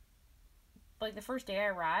 like, the first day I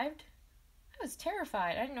arrived, I was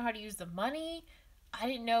terrified. I didn't know how to use the money. I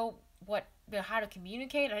didn't know how to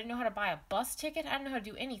communicate. I didn't know how to buy a bus ticket. I didn't know how to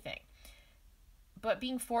do anything. But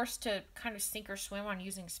being forced to kind of sink or swim on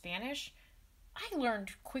using Spanish, I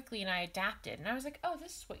learned quickly and I adapted. And I was like, oh,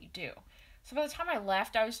 this is what you do. So by the time I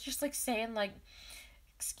left, I was just like saying like,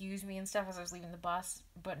 excuse me and stuff as I was leaving the bus,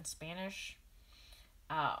 but in Spanish.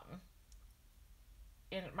 And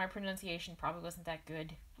my pronunciation probably wasn't that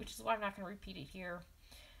good, which is why I'm not going to repeat it here.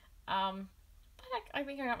 But I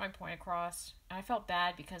think I got my point across. And I felt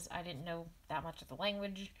bad because I didn't know that much of the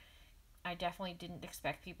language. I definitely didn't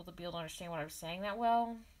expect people to be able to understand what I was saying that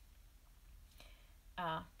well.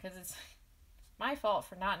 Because it's my fault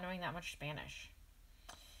for not knowing that much Spanish.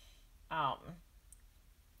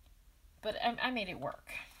 But I made it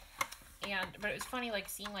work. But it was funny, like,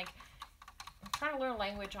 seeing, like, trying to learn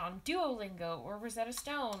language on Duolingo or Rosetta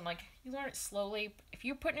Stone. Like, you learn it slowly. If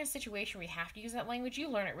you're put in a situation where you have to use that language, you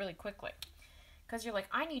learn it really quickly. Because you're like,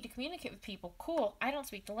 I need to communicate with people. Cool, I don't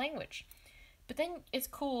speak the language. But then it's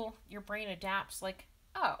cool, your brain adapts, like,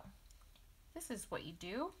 oh, this is what you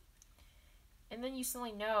do. And then you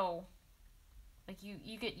suddenly know, like,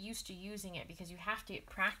 you get used to using it because you have to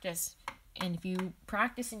practice. And if you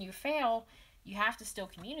practice and you fail, you have to still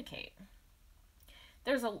communicate.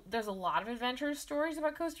 There's a lot of adventure stories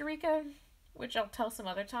about Costa Rica, which I'll tell some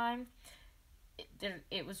other time.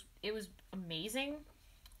 It was amazing,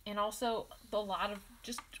 and also a lot of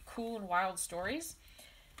just cool and wild stories.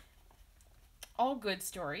 All good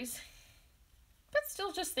stories, but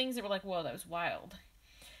still just things that were like, whoa, that was wild.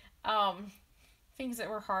 Things that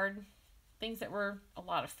were hard, things that were a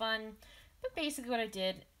lot of fun. But basically what I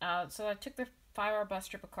did, so I took the 5-hour bus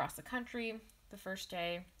trip across the country the first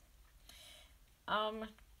day. And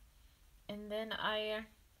then I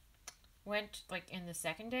went, like, in the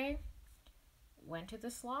second day, went to the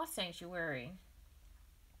sloth sanctuary.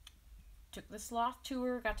 Took the sloth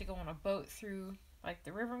tour, got to go on a boat through, like,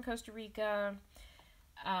 the river in Costa Rica.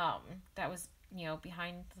 That was,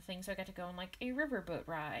 behind the thing, so I got to go on, like, a riverboat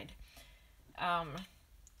ride. I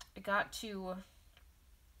got to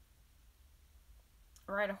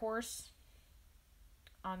ride a horse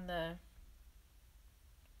on the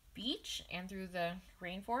beach and through the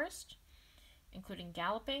rainforest, including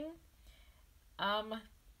galloping. I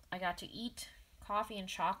got to eat coffee and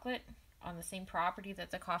chocolate on the same property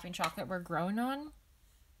that the coffee and chocolate were grown on.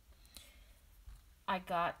 I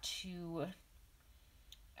got to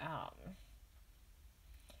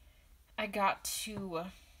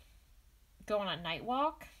go on a night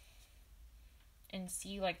walk and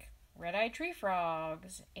see, like, red-eyed tree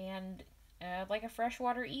frogs, and like a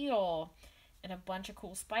freshwater eel, and a bunch of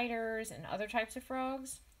cool spiders and other types of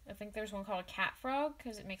frogs. I think there's one called a cat frog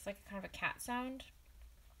because it makes like a kind of a cat sound.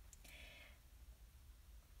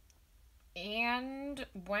 And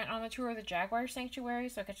went on the tour of the jaguar sanctuary,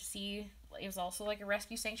 so I got to see, it was also like a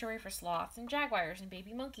rescue sanctuary for sloths and jaguars and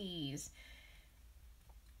baby monkeys.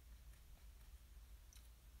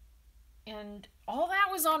 And all that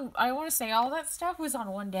was on, I want to say all that stuff was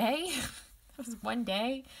on one day. That was one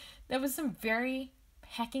day. That was some very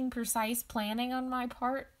hecking precise planning on my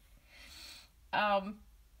part. But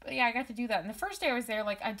yeah, I got to do that. And the first day I was there,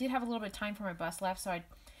 like, I did have a little bit of time for my bus left, so I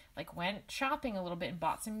like went shopping a little bit and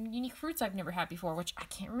bought some unique fruits I've never had before, which I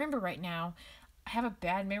can't remember right now. I have a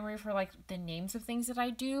bad memory for like the names of things that I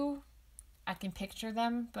do. I can picture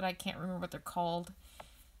them, but I can't remember what they're called.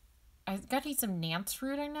 I got to eat some Nance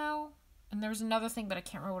fruit, I know. And there was another thing, but I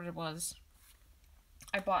can't remember what it was.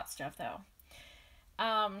 I bought stuff though.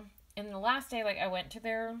 And the last day, like, I went to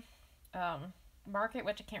their market,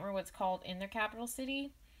 which I can't remember what it's called, in their capital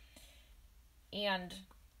city. And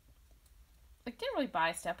like, didn't really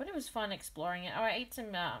buy stuff, but it was fun exploring it. Oh, I ate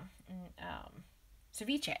some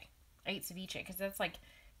ceviche. I ate ceviche because that's like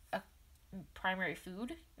a primary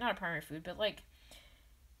food. Not a primary food, but like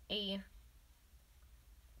a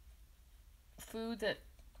food that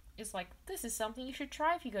is like, this is something you should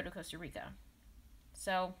try if you go to Costa Rica.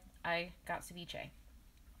 So I got ceviche.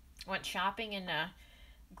 Went shopping in a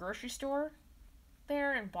grocery store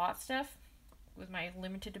there and bought stuff with my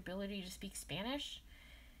limited ability to speak Spanish.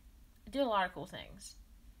 I did a lot of cool things.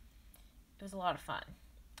 It was a lot of fun.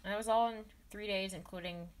 And it was all in 3 days,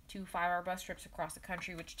 including 2 5-hour bus trips across the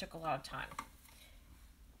country, which took a lot of time.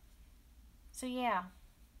 So yeah.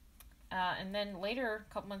 And then later,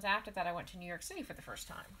 a couple months after that, I went to New York City for the first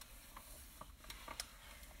time,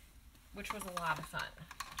 which was a lot of fun.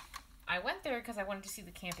 I went there because I wanted to see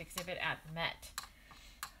the camp exhibit at Met,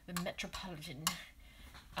 the Metropolitan,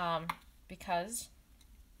 because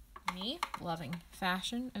me loving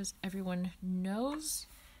fashion, as everyone knows,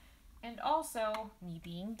 and also me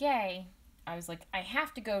being gay, I was like, I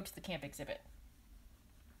have to go to the camp exhibit.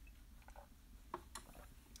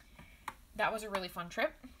 That was a really fun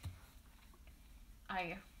trip.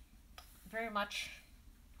 I very much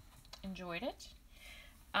enjoyed it.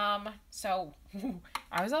 So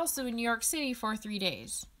I was also in New York City for 3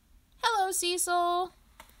 days. Hello, Cecil.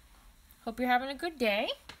 Hope you're having a good day.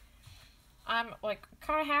 I'm like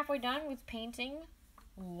kind of halfway done with painting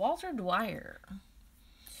Walter Dwyer.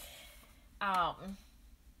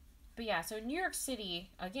 But yeah, so New York City,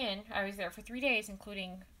 again, I was there for 3 days,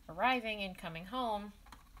 including arriving and coming home.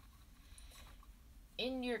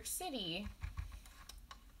 In New York City,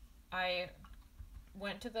 I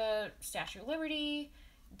went to the Statue of Liberty,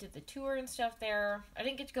 did the tour and stuff there. I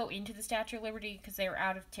didn't get to go into the Statue of Liberty because they were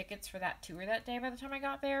out of tickets for that tour that day by the time I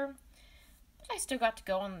got there. But I still got to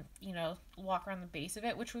go and, walk around the base of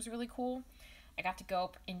it, which was really cool. I got to go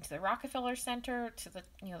up into the Rockefeller Center to the,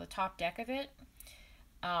 the top deck of it.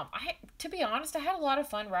 To be honest, I had a lot of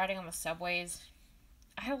fun riding on the subways.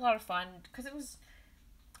 I had a lot of fun because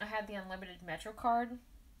I had the unlimited Metro card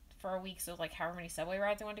for a week, so like however many subway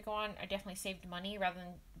rides I wanted to go on. I definitely saved money rather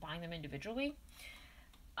than buying them individually.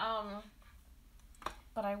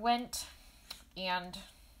 But I went and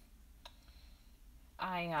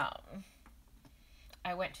I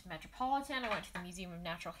went to the Metropolitan. I went to the Museum of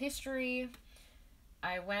Natural History.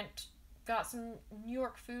 I got some New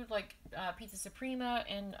York food like Pizza Suprema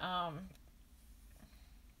and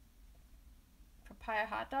papaya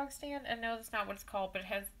hot dog stand. I know that's not what it's called, but it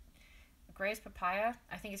has Gray's Papaya.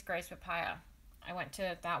 I think it's Gray's Papaya. I went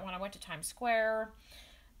to that one. I went to Times Square.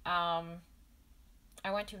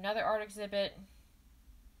 I went to another art exhibit.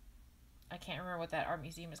 I can't remember what that art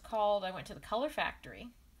museum is called. I went to the Color Factory,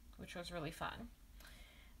 which was really fun.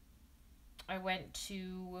 I went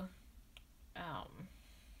to, I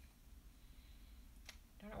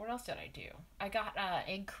don't know, what else did I do? I got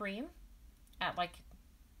egg cream at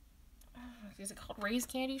is it called Ray's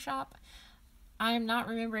Candy Shop? I am not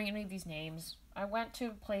remembering any of these names. I went to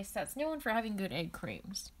a place that's known for having good egg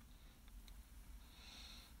creams.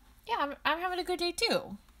 Yeah, I'm having a good day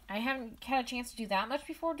too. I haven't had a chance to do that much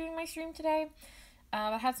before doing my stream today.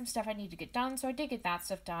 I had some stuff I needed to get done, so I did get that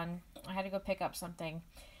stuff done. I had to go pick up something.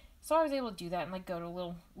 So I was able to do that and go to a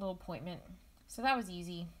little appointment. So that was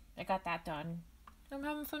easy. I got that done. I'm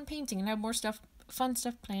having fun painting and have more fun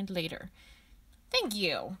stuff planned later. Thank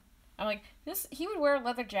you. I'm like, he would wear a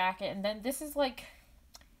leather jacket, and then this is like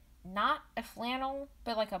not a flannel,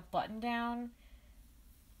 but like a button down,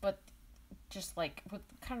 but just like with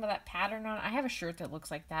kind of that pattern on it. I have a shirt that looks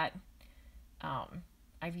like that.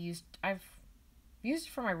 I've used it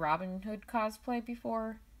for my Robin Hood cosplay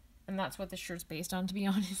before, and that's what this shirt's based on, to be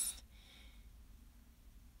honest.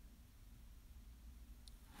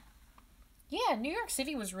 Yeah, New York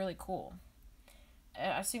City was really cool.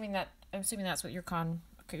 Assuming that's what your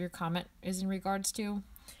comment is in regards to.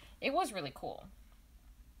 It was really cool.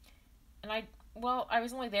 And I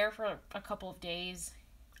was only there for a couple of days.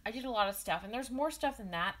 I did a lot of stuff, and there's more stuff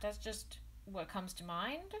than that. That's just what comes to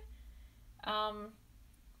mind. I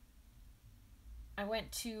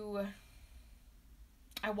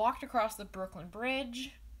walked across the Brooklyn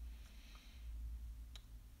Bridge.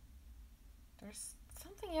 There's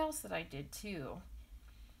something else that I did too.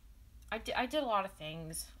 I did a lot of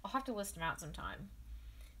things. I'll have to list them out sometime.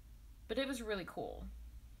 But it was really cool.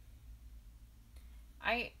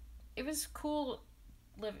 It was cool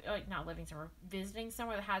visiting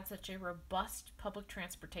somewhere that had such a robust public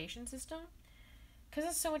transportation system. Because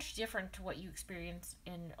it's so much different to what you experience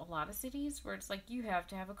in a lot of cities where it's like you have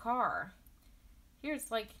to have a car. Here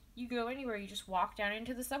it's like you go anywhere, you just walk down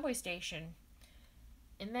into the subway station.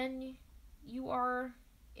 And then you are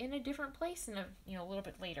in a different place in a little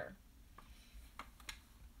bit later.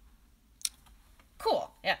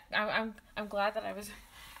 Cool. Yeah, I'm glad that I was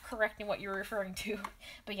correcting what you were referring to.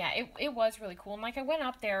 But yeah, it was really cool. And I went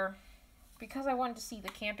up there because I wanted to see the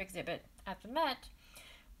camp exhibit at the Met,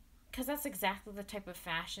 because that's exactly the type of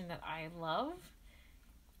fashion that I love.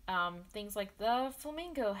 Things like the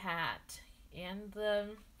flamingo hat and the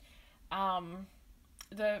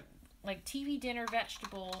TV dinner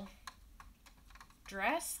vegetable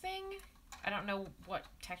dress thing. I don't know what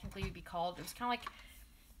technically it would be called. It was kind of like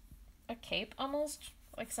a cape almost,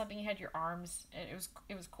 like something you had your arms, and it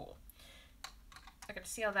was cool. I got to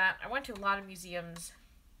see all that. I went to a lot of museums.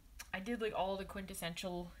 I did all the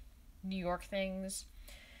quintessential New York things,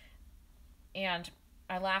 and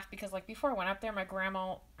I laughed because before I went up there, my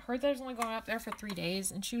grandma heard that I was only going up there for 3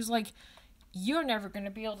 days, and she was like, "You're never going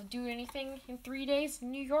to be able to do anything in 3 days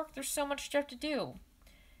in New York. There's so much stuff to do."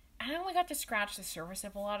 And I only got to scratch the surface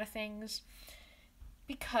of a lot of things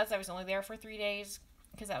because I was only there for 3 days,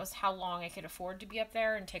 because that was how long I could afford to be up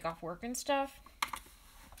there and take off work and stuff.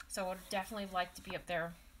 So I would definitely like to be up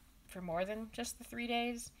there for more than just the 3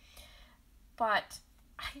 days. But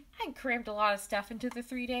I crammed a lot of stuff into the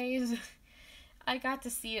 3 days. I got to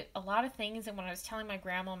see a lot of things, and when I was telling my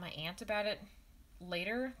grandma and my aunt about it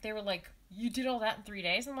later, they were like, "You did all that in 3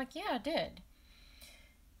 days?" I'm like, "Yeah, I did."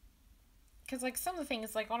 Because some of the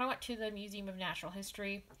things, when I went to the Museum of Natural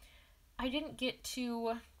History, I didn't get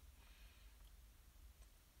to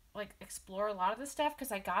explore a lot of the stuff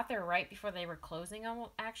because I got there right before they were closing,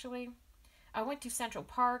 actually. I went to Central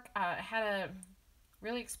Park. I had a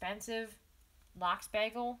really expensive lox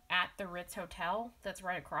bagel at the Ritz Hotel that's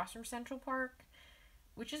right across from Central Park,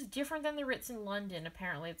 which is different than the Ritz in London.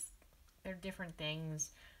 Apparently they're different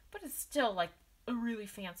things, but it's still a really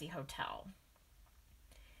fancy hotel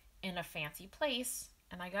in a fancy place,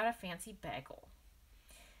 and I got a fancy bagel.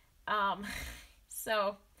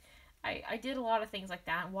 So I did a lot of things like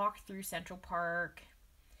that, walked through Central Park.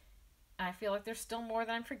 I feel like there's still more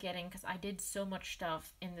that I'm forgetting because I did so much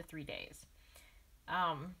stuff in the 3 days.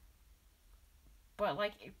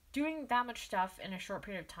 But doing that much stuff in a short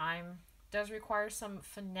period of time does require some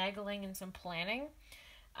finagling and some planning.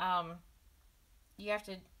 You have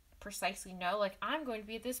to precisely know, I'm going to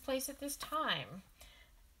be at this place at this time,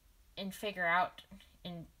 and figure out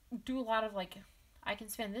and do a lot of I can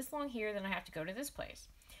spend this long here, then I have to go to this place.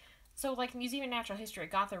 So, Museum of Natural History, I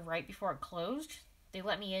got there right before it closed. They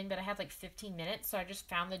let me in, but I had 15 minutes, so I just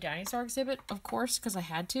found the dinosaur exhibit, of course, because I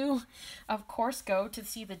had to. Of course, go to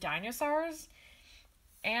see the dinosaurs.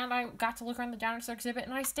 And I got to look around the dinosaur exhibit,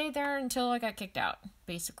 and I stayed there until I got kicked out,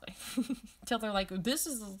 basically. Until they're like, "This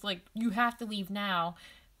is, you have to leave now."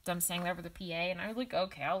 So I'm saying that over the PA, and I was like,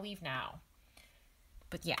 "Okay, I'll leave now."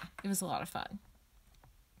 But yeah, it was a lot of fun.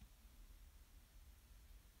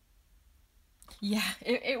 Yeah,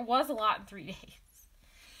 it was a lot in 3 days.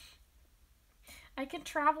 I can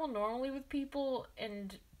travel normally with people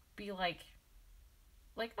and be like,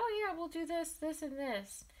 "Oh yeah, we'll do this, this, and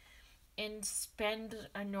this," and spend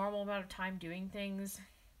a normal amount of time doing things.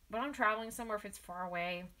 When I'm traveling somewhere, if it's far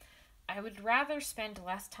away, I would rather spend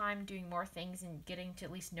less time doing more things and getting to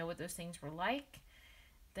at least know what those things were like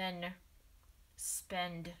than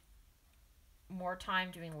spend more time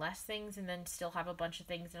doing less things and then still have a bunch of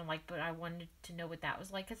things, and I'm like, but I wanted to know what that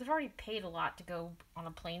was like, because I've already paid a lot to go on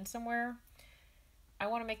a plane somewhere. I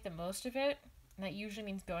want to make the most of it, and that usually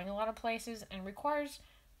means going a lot of places and requires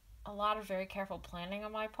a lot of very careful planning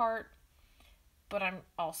on my part, but I'm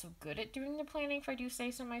also good at doing the planning, if I do say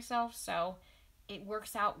so myself, so it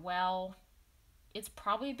works out well it's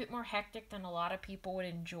probably a bit more hectic than a lot of people would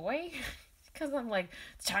enjoy because I'm like,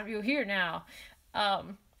 it's time to go here now.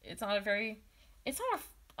 It's not a very, it's not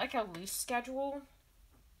like a loose schedule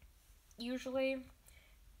usually,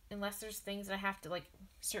 unless there's things that I have to, like,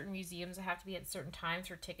 certain museums I have to be at certain times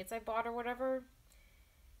for tickets I bought or whatever.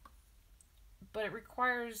 But it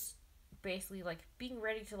requires basically, like, being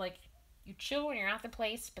ready to, like, you chill when you're at the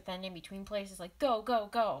place, but then in between places, like, go, go,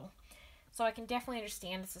 go. So I can definitely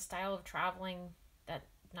understand it's a style of traveling that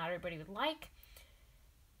not everybody would like.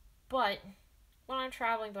 But when I'm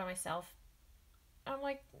traveling by myself, I'm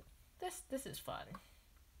like, this is fun.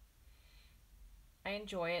 I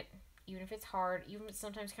enjoy it, even if it's hard, even if it's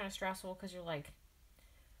sometimes kind of stressful, because you're like,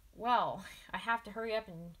 well, I have to hurry up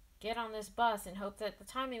and get on this bus and hope that the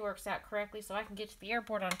timing works out correctly so I can get to the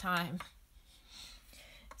airport on time.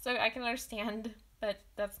 So I can understand that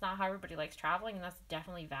that's not how everybody likes traveling, and that's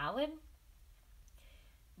definitely valid.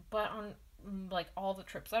 But on, like, all the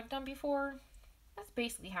trips I've done before, that's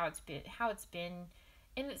basically how it's been,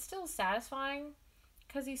 and it's still satisfying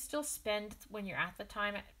because you still spend, when you're at the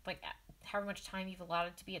time, like, however much time you've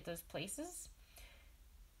allotted to be at those places,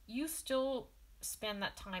 you still spend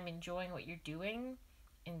that time enjoying what you're doing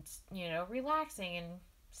and, you know, relaxing and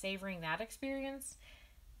savoring that experience.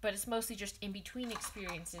 But it's mostly just in between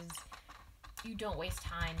experiences. You don't waste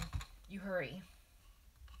time. You hurry.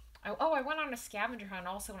 I went on a scavenger hunt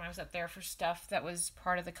also when I was up there for stuff that was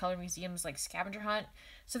part of the Color Museum's, like, scavenger hunt.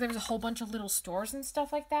 So there was a whole bunch of little stores and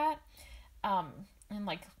stuff like that. And,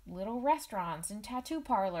 like, little restaurants and tattoo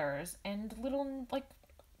parlors and little, like,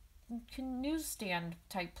 newsstand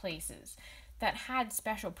type places that had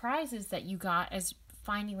special prizes that you got as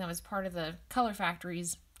finding them as part of the Color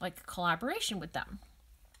Factory's, like, collaboration with them.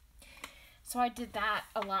 So I did that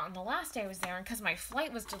a lot on the last day I was there, and because my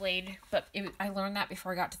flight was delayed, but I learned that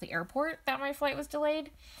before I got to the airport that my flight was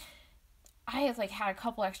delayed. I had, like, had a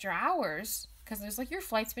couple extra hours because there's like, your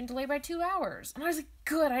flight's been delayed by 2 hours, and I was like,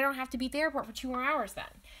 good, I don't have to be at the airport for 2 more hours then.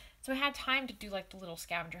 So I had time to do, like, the little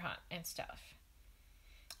scavenger hunt and stuff.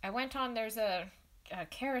 I went on, there's a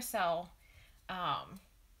carousel.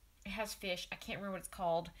 It has fish. I can't remember what it's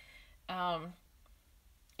called.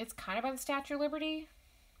 It's kind of by the Statue of Liberty.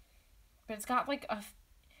 But it's got, like,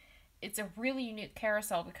 it's a really unique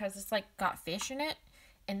carousel because it's, like, got fish in it.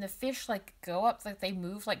 And the fish, like, go up, like, they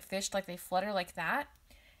move like fish, like, they flutter like that.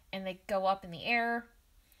 And they go up in the air.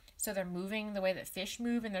 So they're moving the way that fish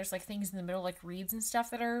move. And there's, like, things in the middle, like reeds and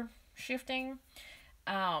stuff that are shifting.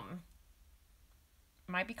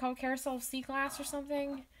 Might be called Carousel of Sea Glass or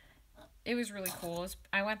something. It was really cool.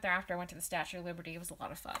 I went there after I went to the Statue of Liberty. It was a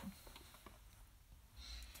lot of fun.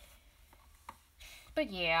 But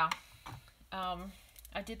yeah.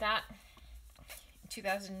 I did that in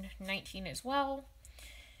 2019 as well,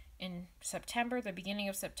 in September, the beginning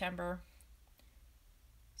of September.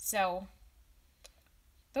 So,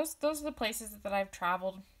 those are the places that I've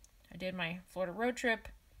traveled. I did my Florida road trip.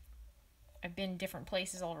 I've been different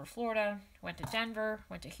places all over Florida. Went to Denver,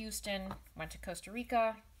 went to Houston, went to Costa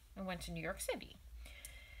Rica, and went to New York City.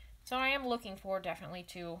 So I am looking forward definitely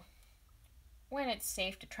to when it's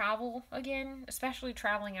safe to travel again, especially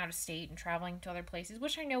traveling out of state and traveling to other places,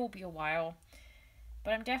 which I know will be a while,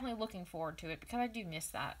 but I'm definitely looking forward to it because I do miss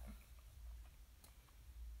that.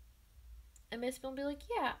 I miss being be like,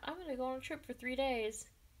 yeah, I'm going to go on a trip for 3 days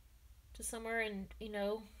to somewhere and, you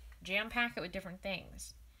know, jam pack it with different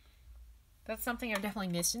things. That's something I've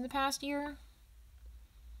definitely missed in the past year.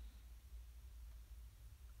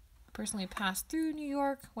 I personally passed through New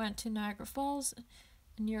York, went to Niagara Falls,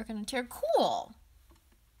 New York and Ontario. Cool.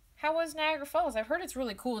 How was Niagara Falls? I've heard it's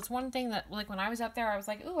really cool. It's one thing that, like, when I was up there, I was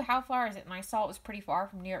like, ooh, how far is it? And I saw it was pretty far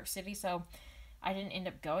from New York City, so I didn't end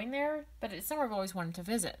up going there. But it's somewhere I've always wanted to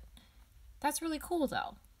visit. That's really cool,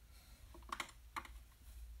 though.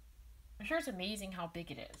 I'm sure it's amazing how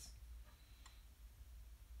big it is.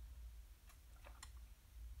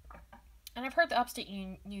 And I've heard the upstate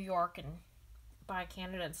New York and by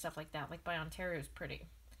Canada and stuff like that, like by Ontario, is pretty.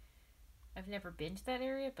 I've never been to that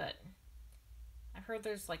area, but I've heard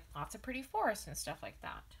there's, like, lots of pretty forests and stuff like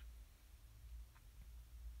that.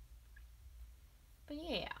 But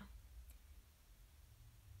yeah.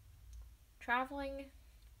 Traveling,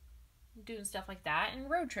 doing stuff like that, and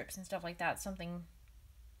road trips and stuff like that, something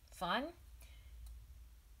fun.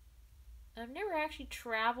 I've never actually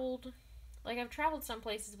traveled, like, I've traveled some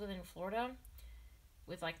places within Florida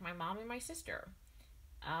with, like, my mom and my sister.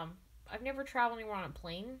 I've never traveled anywhere on a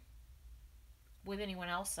plane with anyone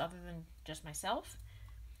else other than just myself,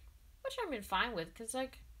 which I've been fine with, because,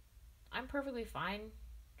 like, I'm perfectly fine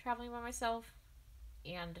traveling by myself,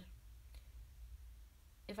 and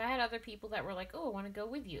if I had other people that were like, oh, I want to go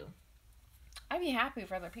with you, I'd be happy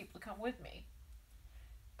for other people to come with me.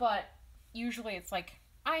 But usually it's like,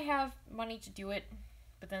 I have money to do it,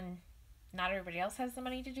 but then not everybody else has the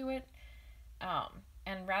money to do it.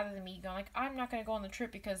 And rather than me going like, I'm not going to go on the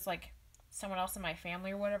trip because like someone else in my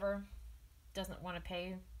family or whatever doesn't want to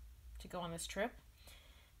pay to go on this trip,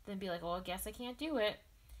 then be like, well, I guess I can't do it.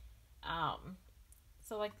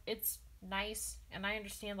 So like it's nice, and I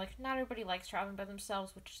understand like not everybody likes traveling by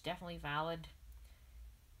themselves, which is definitely valid.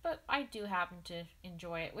 But I do happen to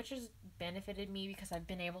enjoy it, which has benefited me because I've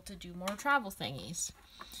been able to do more travel thingies.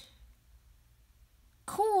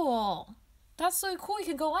 Cool. That's so cool you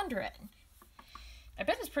can go under it. I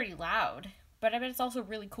bet it's pretty loud, but I bet it's also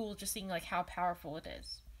really cool just seeing like how powerful it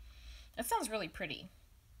is. It sounds really pretty.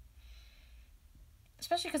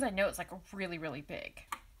 Especially because I know it's like really, really big.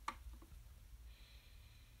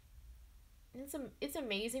 It's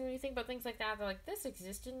amazing when you think about things like that. They're like, this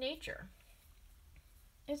exists in nature.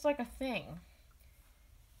 It's like a thing.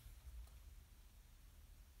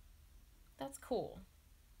 That's cool.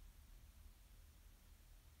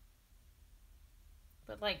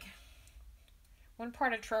 But like, one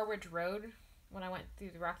part of Trowbridge Road, when I went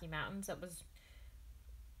through the Rocky Mountains, that was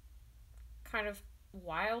kind of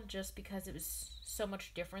wild just because it was so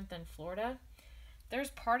much different than Florida.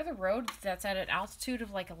 There's part of the road that's at an altitude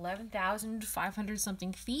of like 11,500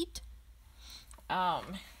 something feet.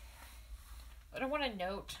 But I want to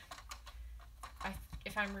note,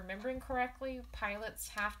 if I'm remembering correctly, pilots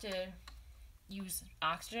have to use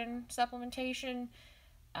oxygen supplementation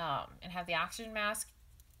and have the oxygen mask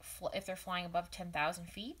if they're flying above 10,000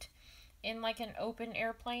 feet in like an open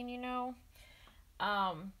airplane, you know.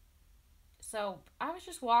 So I was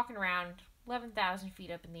just walking around 11,000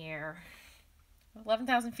 feet up in the air,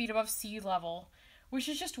 11,000 feet above sea level, which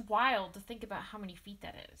is just wild to think about how many feet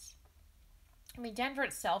that is. I mean, Denver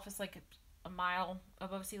itself is like a mile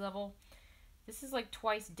above sea level. This is like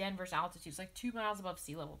twice Denver's altitude. It's like 2 miles above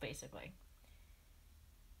sea level, basically.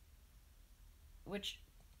 Which,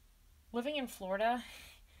 living in Florida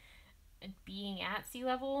and being at sea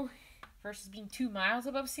level versus being 2 miles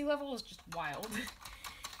above sea level is just wild.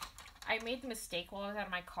 I made the mistake while I was out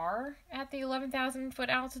of my car at the 11,000 foot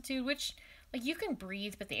altitude, which, like, you can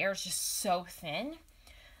breathe, but the air is just so thin.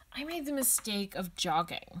 I made the mistake of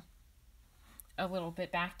jogging a little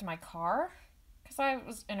bit back to my car because I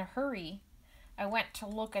was in a hurry. I went to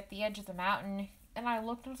look at the edge of the mountain, and I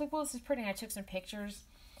looked and I was like, well, this is pretty, and I took some pictures.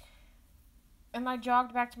 And I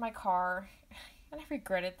jogged back to my car, and I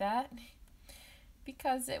regretted that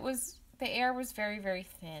because the air was very, very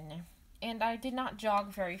thin. And I did not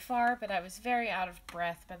jog very far, but I was very out of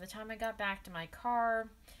breath by the time I got back to my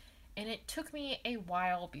car. And it took me a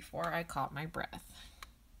while before I caught my breath.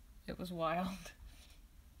 It was wild.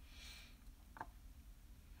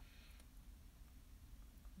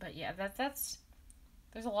 But yeah,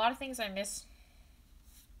 there's a lot of things I miss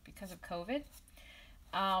because of COVID.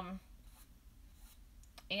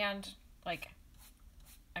 And like,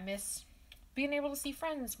 I miss being able to see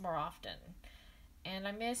friends more often. And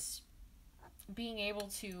I miss being able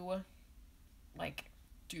to like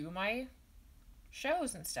do my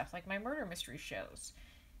shows and stuff, like my murder mystery shows,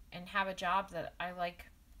 and have a job that I like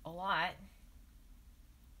a lot.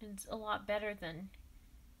 It's a lot better than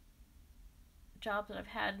jobs that I've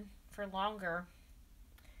had for longer.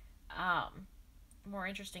 More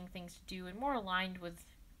interesting things to do and more aligned with,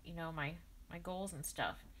 you know, my goals and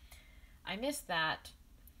stuff. I miss that,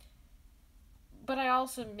 but I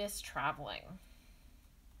also miss traveling.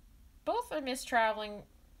 Both I miss traveling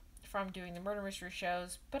from doing the murder mystery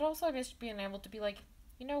shows, but also I miss being able to be like,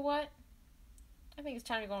 you know what? I think it's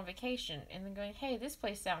time to go on vacation. And then going, hey, this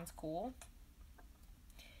place sounds cool.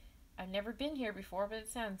 I've never been here before, but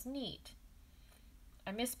it sounds neat.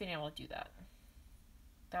 I miss being able to do that.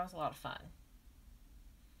 That was a lot of fun.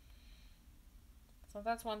 So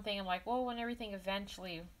that's one thing I'm like, well, when everything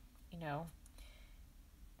eventually, you know,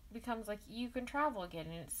 becomes like you can travel again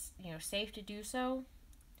and it's, you know, safe to do so,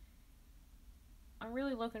 I'm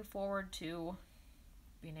really looking forward to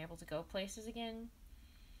being able to go places again.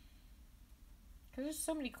 Because there's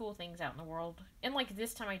so many cool things out in the world. And like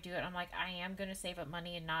this time I do it, I'm like, I am going to save up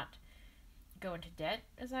money and not go into debt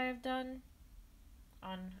as I have done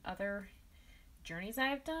on other journeys I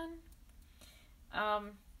have done.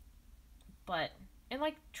 And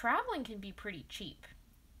like traveling can be pretty cheap.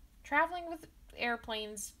 Traveling with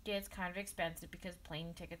airplanes gets kind of expensive because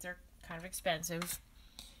plane tickets are kind of expensive.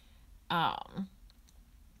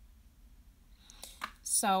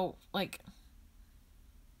 So, like,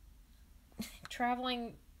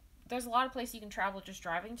 traveling, there's a lot of places you can travel just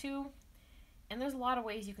driving to, and there's a lot of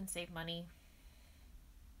ways you can save money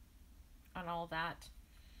on all of that.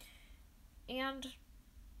 And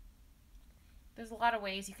there's a lot of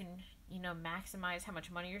ways you can, maximize how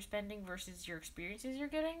much money you're spending versus your experiences you're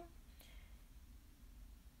getting.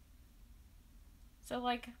 So,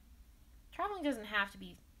 like, traveling doesn't have to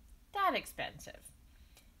be that expensive.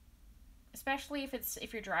 Especially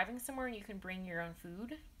if you're driving somewhere and you can bring your own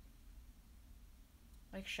food.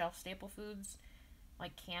 Like shelf staple foods,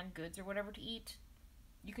 like canned goods or whatever to eat.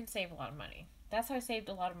 You can save a lot of money. That's how I saved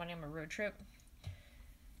a lot of money on my road trip.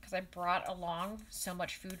 Because I brought along so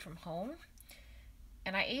much food from home.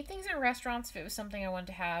 And I ate things in restaurants if it was something I wanted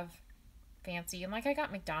to have fancy. And like I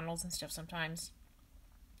got McDonald's and stuff sometimes.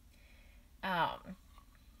 But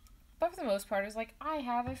for the most part, it was like, I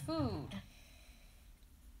have a food.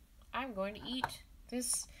 I'm going to eat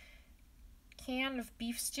this can of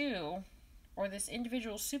beef stew or this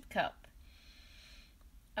individual soup cup.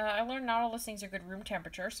 I learned not all those things are good room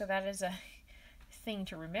temperature, so that is a thing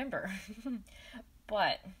to remember.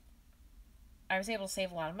 But I was able to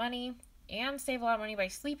save a lot of money and save a lot of money by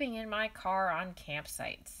sleeping in my car on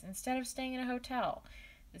campsites instead of staying in a hotel.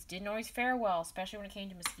 This didn't always fare well, especially when it came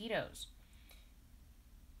to mosquitoes.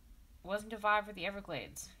 It wasn't a vibe for the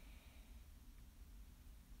Everglades.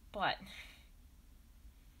 But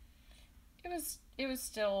it was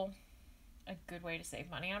still a good way to save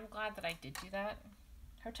money. I'm glad that I did do that.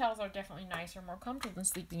 Hotels are definitely nicer, more comfortable than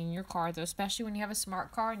sleeping in your car, though, especially when you have a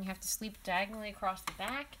smart car and you have to sleep diagonally across the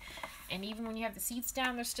back. And even when you have the seats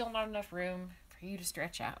down, there's still not enough room for you to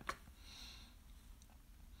stretch out.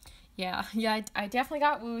 Yeah, I definitely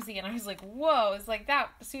got woozy, and I was like, whoa, it's like that.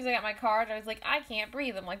 As soon as I got my card, I was like, I can't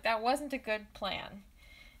breathe. I'm like, that wasn't a good plan.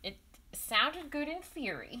 It sounded good in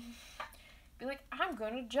theory. Be like, I'm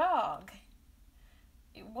going to jog.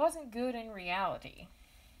 It wasn't good in reality.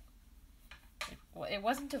 It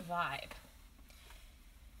wasn't a vibe.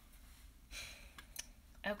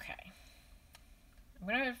 Okay. I'm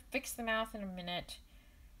going to fix the mouth in a minute.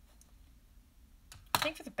 I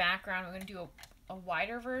think for the background, I'm going to do a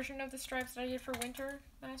wider version of the stripes that I did for winter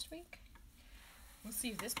last week. Let's see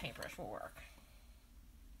if this paintbrush will work.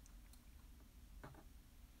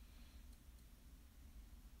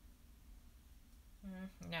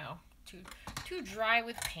 No, too dry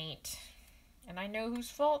with paint. And I know whose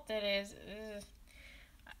fault that is.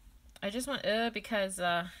 I just want, because,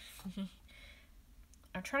 I'm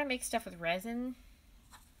trying to make stuff with resin.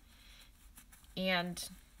 And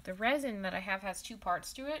the resin that I have has two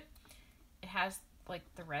parts to it. It has, like,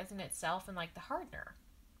 the resin itself and, like, the hardener.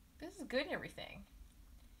 This is good and everything.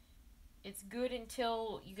 It's good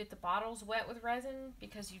until you get the bottles wet with resin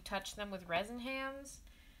because you touch them with resin hands.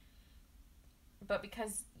 But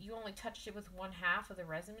because you only touched it with one half of the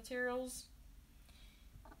resin materials,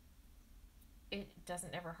 it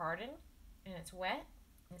doesn't ever harden, and it's wet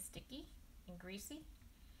and sticky and greasy,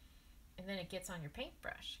 and then it gets on your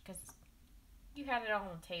paintbrush because you had it all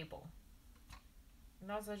on the table. And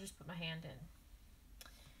also I just put my hand in.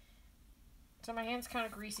 So my hand's kind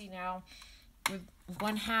of greasy now with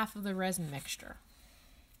one half of the resin mixture.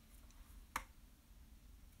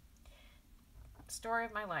 Story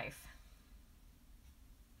of my life.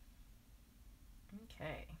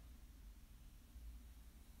 Okay.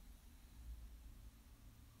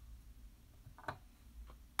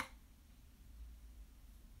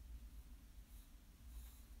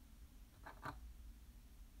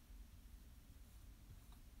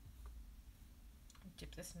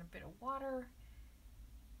 Dip this in a bit of water.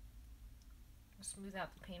 Smooth out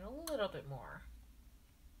the paint a little bit more.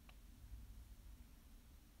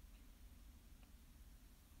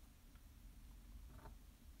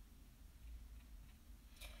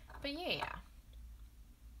 But yeah,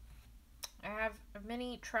 I have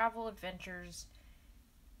many travel adventures,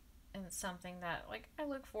 and it's something that, like, I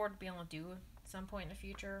look forward to being able to do at some point in the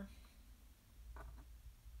future.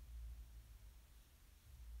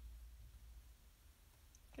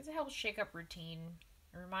 Because it helps shake up routine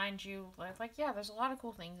and remind you, like, yeah, there's a lot of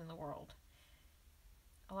cool things in the world.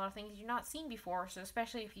 A lot of things you've not seen before, so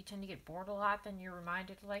especially if you tend to get bored a lot, then you're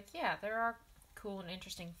reminded, like, yeah, there are cool and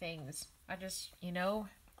interesting things. I just,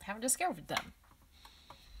 haven't discovered them.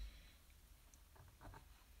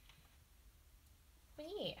 But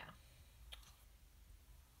yeah.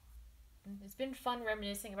 It's been fun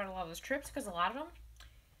reminiscing about a lot of those trips, because a lot of them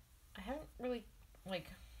I haven't really,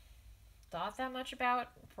 thought that much about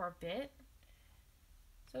for a bit.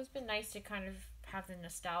 So it's been nice to kind of have the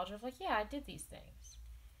nostalgia of, yeah, I did these things.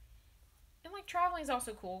 And, traveling is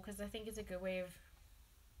also cool, because I think it's a good way of,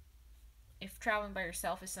 if traveling by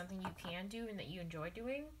yourself is something you can do and that you enjoy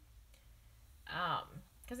doing.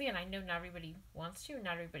 Because, again, I know not everybody wants to and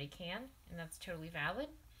not everybody can, and that's totally valid,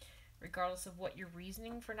 regardless of what your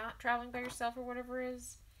reasoning for not traveling by yourself or whatever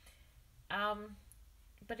is.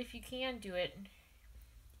 But if you can do it,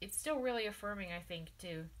 it's still really affirming, I think,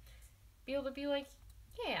 to be able to be like,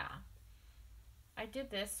 yeah, I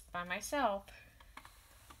did this by myself.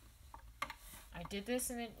 I did this,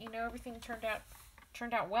 and it, everything turned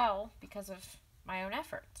out well because of my own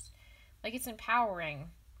efforts. Like, it's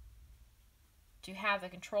empowering to have the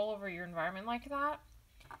control over your environment like that,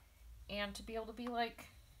 and to be able to be like,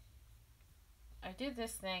 I did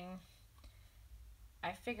this thing,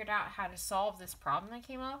 I figured out how to solve this problem that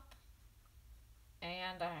came up,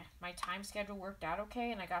 and my time schedule worked out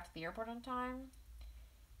okay, and I got to the airport on time.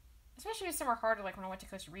 Especially if some were harder, like when I went to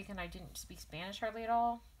Costa Rica and I didn't speak Spanish hardly at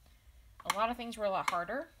all. A lot of things were a lot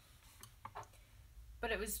harder,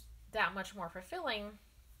 but it was that much more fulfilling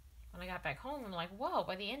when I got back home. I'm like, whoa,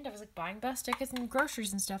 by the end I was like buying bus tickets and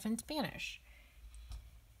groceries and stuff in Spanish.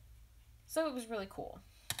 So it was really cool.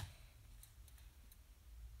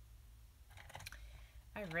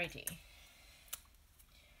 Alrighty.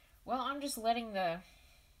 Well, I'm just letting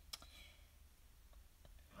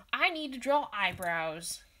I need to draw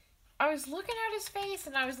eyebrows. I was looking at his face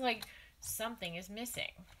and I was like, something is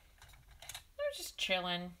missing. I was just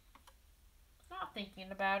chilling, not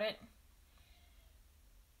thinking about it.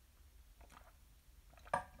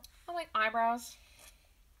 I'm like, eyebrows,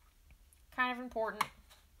 kind of important.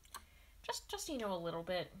 Just a little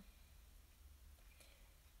bit.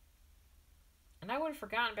 And I would have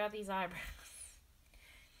forgotten about these eyebrows.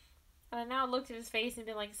 And I now looked at his face and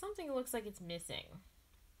been like, something looks like it's missing.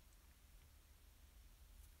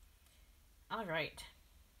 Alright.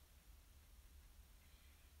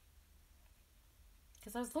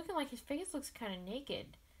 Because I was looking like his face looks kind of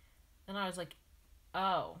naked. And I was like,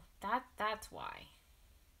 oh, that's why.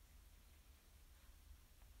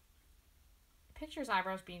 Picture his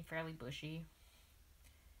eyebrows being fairly bushy.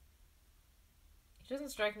 He doesn't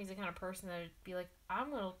strike me as the kind of person that would be like, I'm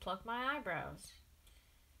going to pluck my eyebrows.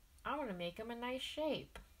 I want to make them a nice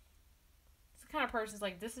shape. It's the kind of person who's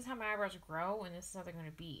like, this is how my eyebrows grow and this is how they're going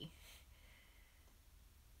to be.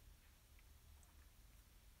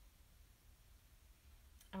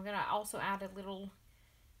 I'm going to also add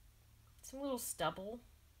some little stubble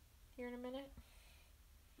here in a minute.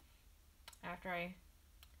 After I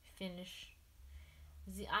finish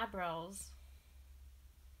the eyebrows.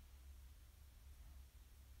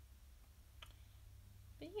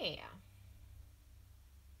 But yeah.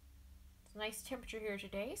 It's a nice temperature here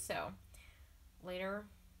today, so later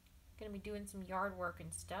I'm going to be doing some yard work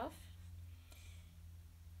and stuff.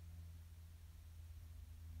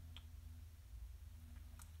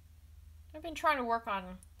 I've been trying to work on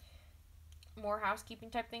more housekeeping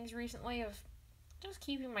type things recently, of just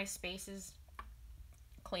keeping my spaces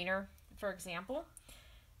cleaner. For example,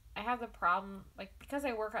 I have the problem, like, because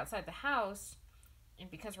I work outside the house, and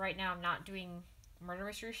because right now I'm not doing murder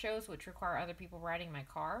mystery shows which require other people riding my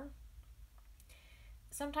car,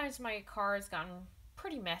 sometimes my car has gotten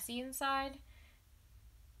pretty messy inside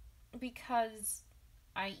because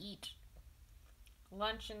I eat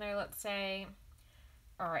lunch in there, let's say,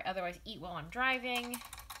 or I otherwise eat while I'm driving,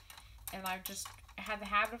 and I've just had the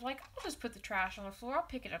habit of like, I'll just put the trash on the floor, I'll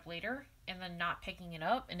pick it up later, and then not picking it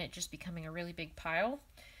up, and it just becoming a really big pile.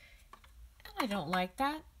 And I don't like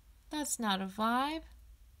that. That's not a vibe.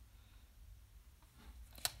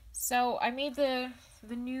 So I made the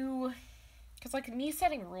new, because like me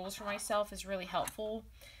setting rules for myself is really helpful,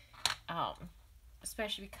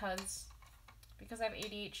 especially because I have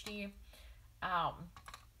ADHD.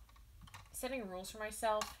 Setting rules for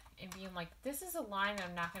myself and being like, this is a line that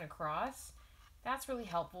I'm not going to cross, that's really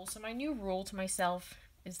helpful. So my new rule to myself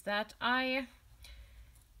is that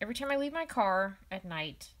every time I leave my car at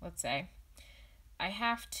night, let's say, I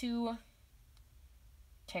have to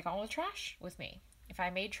take all the trash with me. If I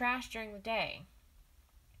made trash during the day,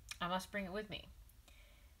 I must bring it with me.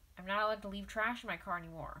 I'm not allowed to leave trash in my car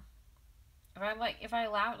anymore. If I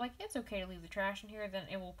allow it, like, it's okay to leave the trash in here, then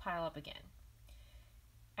it will pile up again.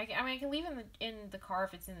 I can leave it in the car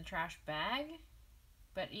if it's in the trash bag,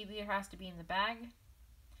 but either has to be in the bag.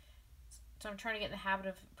 So I'm trying to get in the habit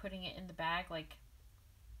of putting it in the bag, like,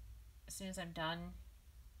 as soon as I'm done,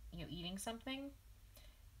 eating something,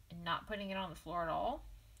 and not putting it on the floor at all.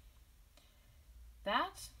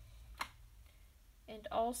 That, and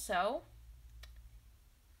also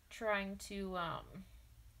trying to,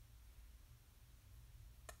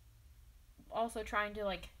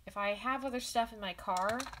 like, if I have other stuff in my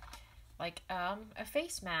car, like a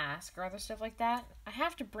face mask or other stuff like that, I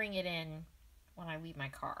have to bring it in when I leave my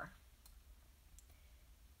car.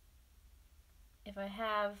 If I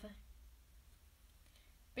have,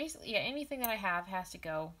 basically, yeah, anything that I have has to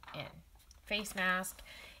go in. Face mask.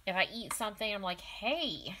 if I eat something, I'm like,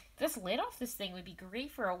 hey, this lid off this thing would be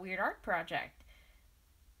great for a weird art project.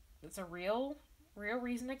 It's a real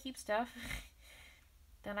reason to keep stuff.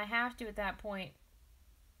 Then I have to, at that point,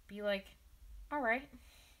 be like, alright,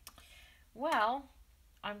 well,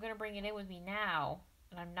 I'm going to bring it in with me now,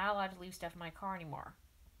 and I'm not allowed to leave stuff in my car anymore.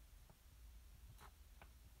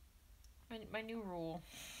 My new rule.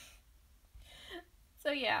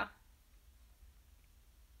 So yeah.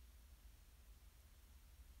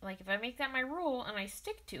 Like, if I make that my rule and I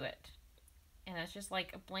stick to it, and it's just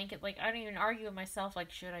like a blanket, like, I don't even argue with myself, like,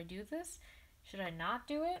 should I do this? Should I not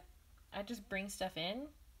do it? I just bring stuff in.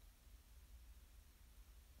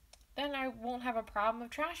 Then I won't have a problem of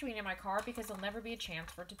trash being in my car because there'll never be a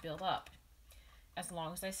chance for it to build up. As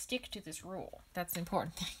long as I stick to this rule. That's the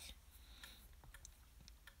important thing.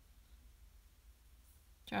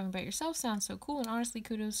 Driving by yourself sounds so cool, and honestly,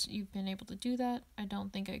 kudos, you've been able to do that. I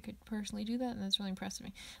don't think I could personally do that, and that's really impressive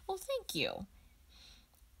me. Well, thank you.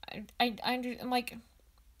 I'm like,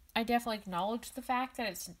 I definitely acknowledge the fact that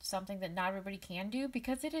it's something that not everybody can do,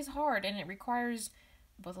 because it is hard, and it requires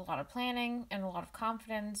both a lot of planning and a lot of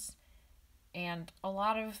confidence, and a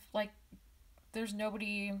lot of, like, there's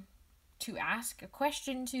nobody to ask a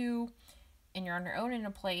question to, and you're on your own in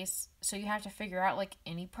a place, so you have to figure out, like,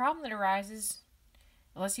 any problem that arises.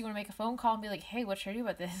 Unless you want to make a phone call and be like, hey, what should I do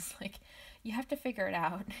about this? Like, you have to figure it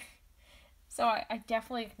out. So I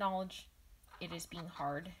definitely acknowledge it as being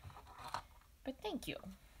hard. But thank you.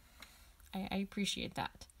 I appreciate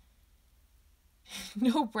that.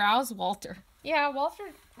 No brows, Walter. Yeah, Walter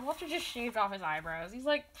just shaved off his eyebrows. He's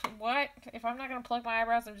like, what? If I'm not going to pluck my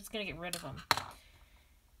eyebrows, I'm just going to get rid of them.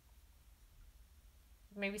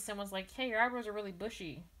 Maybe someone's like, hey, your eyebrows are really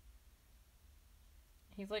bushy.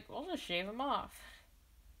 He's like, well, just shave them off.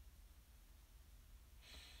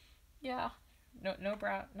 Yeah. No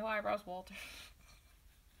eyebrows, Walter.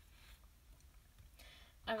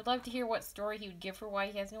 I would love to hear what story he would give for why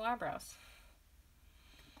he has no eyebrows.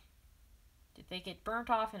 Did they get burnt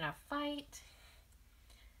off in a fight?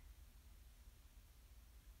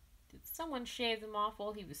 Did someone shave them off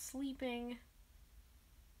while he was sleeping?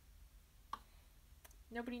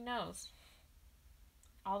 Nobody knows.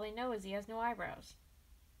 All they know is he has no eyebrows.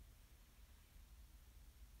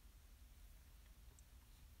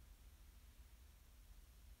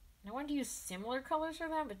 I wanted to use similar colors for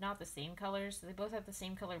them, but not the same colors. So they both have the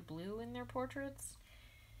same color blue in their portraits.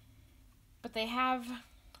 But they have...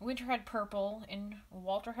 Winter had purple, and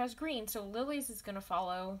Walter has green. So Lily's is going to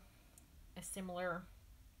follow a similar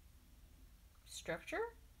structure.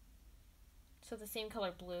 So the same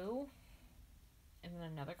color blue, and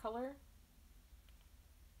then another color.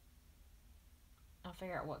 I'll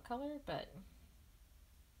figure out what color, but...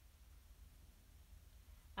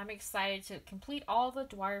 I'm excited to complete all the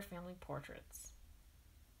Dwyer family portraits.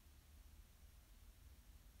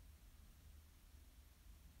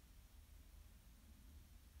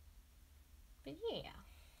 But yeah.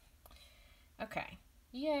 Okay.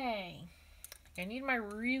 Yay. I need my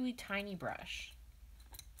really tiny brush.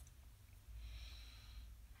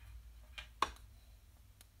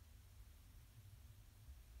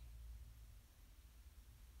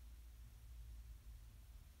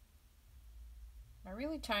 My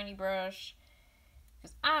really tiny brush,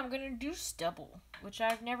 because I'm going to do stubble, which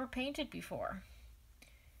I've never painted before.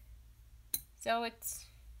 So it's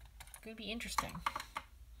going to be interesting.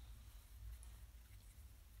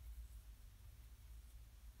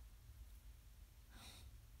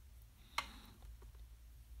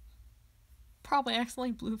 Probably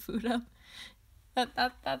accidentally blew food up.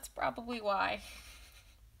 That's probably why.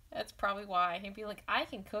 That's probably why. He'd be like, I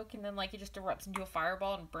can cook, and then like it just erupts into a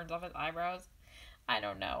fireball and burns off his eyebrows. I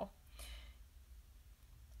don't know.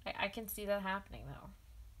 I can see that happening,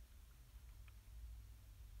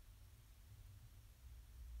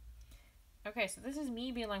 though. Okay, so this is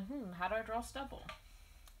me being like, how do I draw stubble?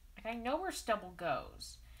 Like, I know where stubble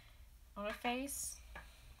goes. On a face.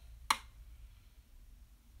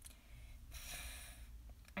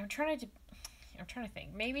 I'm trying to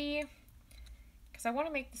think. Maybe, because I want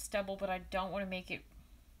to make the stubble, but I don't want to make it...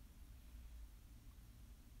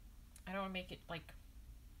 I don't want to make it, like,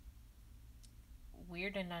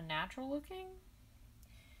 weird and unnatural looking.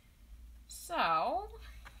 So...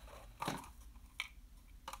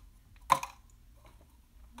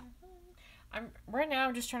 Right now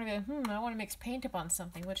I'm just trying to go, I want to mix paint up on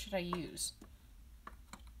something. What should I use?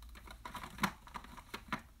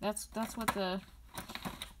 That's what the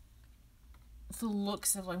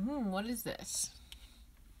looks of like, what is this?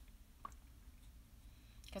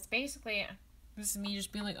 Because basically, this is me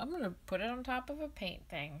just being like, I'm going to put it on top of a paint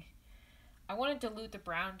thing. I want to dilute the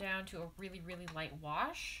brown down to a really, really light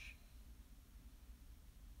wash.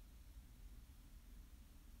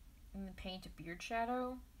 And then paint a beard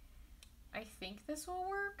shadow. I think this will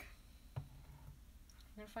work. I'm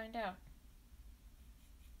gonna find out.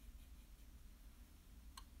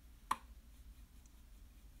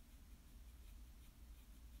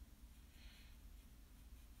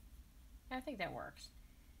 I think that works.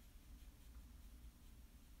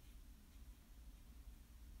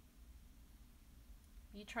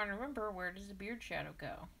 You trying to remember, where does the beard shadow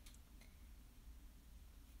go?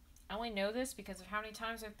 I only know this because of how many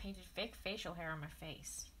times I've painted fake facial hair on my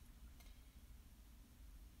face.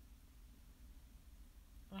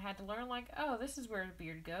 I had to learn, like, oh, this is where the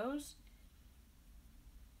beard goes.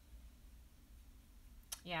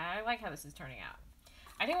 Yeah, I like how this is turning out.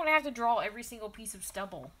 I didn't want to have to draw every single piece of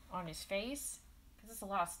stubble on his face, because it's a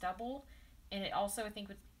lot of stubble, and it also, I think,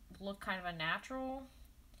 would look kind of unnatural.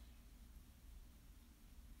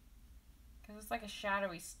 Because it's like a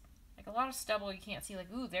shadowy, like a lot of stubble you can't see,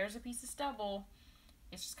 like, ooh, there's a piece of stubble.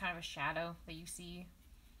 It's just kind of a shadow that you see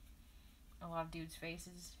a lot of dudes'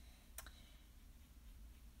 faces.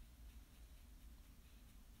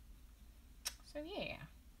 So yeah.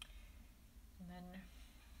 And then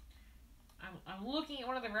I'm looking at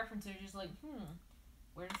one of the references, just like,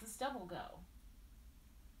 where does the stubble go?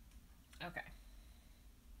 Okay.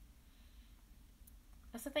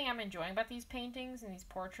 That's the thing I'm enjoying about these paintings and these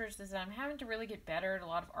portraits, is that I'm having to really get better at a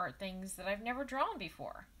lot of art things that I've never drawn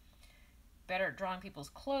before. Better at drawing people's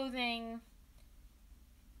clothing.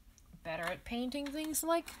 Better at painting things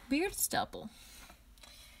like beard stubble.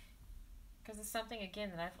 Because it's something,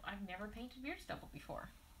 again, that I've never painted beard stubble before.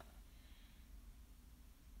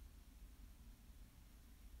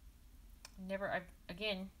 I've,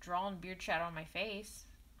 again, drawn beard shadow on my face,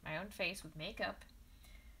 my own face with makeup.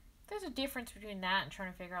 There's a difference between that and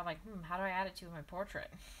trying to figure out, like, how do I add it to my portrait?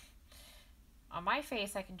 On my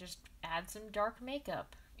face, I can just add some dark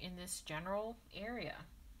makeup in this general area.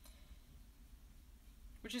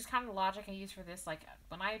 Which is kind of the logic I use for this. Like,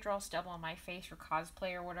 when I draw stubble on my face for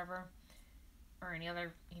cosplay or whatever, or any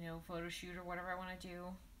other, photo shoot or whatever I want to do,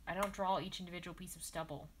 I don't draw each individual piece of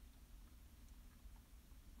stubble.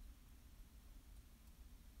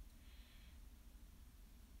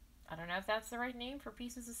 I don't know if that's the right name for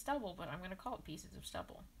pieces of stubble, but I'm going to call it pieces of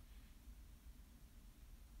stubble.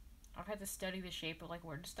 I've had to study the shape of, like,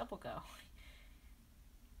 where does stubble go?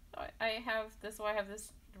 So I have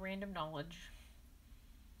this random knowledge.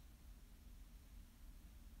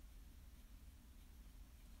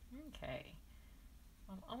 Okay.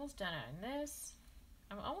 I'm almost done on this.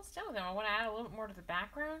 I'm almost done with them. I want to add a little bit more to the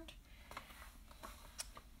background.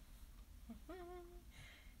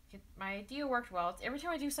 My idea worked well. Every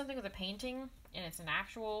time I do something with a painting, and it's an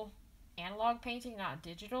actual analog painting, not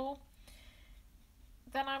digital,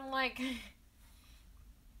 then I'm like,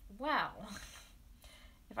 well,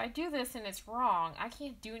 if I do this and it's wrong, I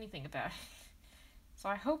can't do anything about it. So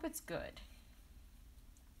I hope it's good.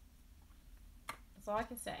 That's all I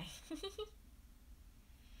can say.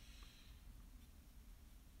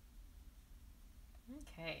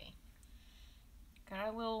 Okay. Got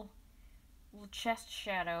a little chest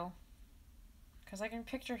shadow, because I can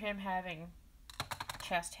picture him having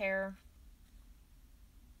chest hair.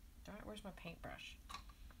 Darn it, where's my paintbrush?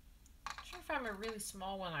 I'm trying to find a really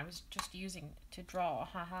small one I was just using to draw.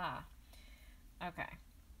 Haha. Okay.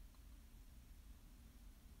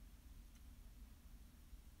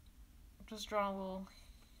 Just draw a little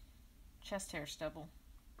chest hair stubble.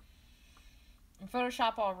 In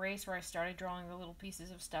Photoshop, I'll erase where I started drawing the little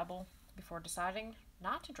pieces of stubble before deciding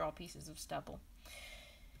not to draw pieces of stubble.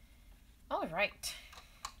 All right.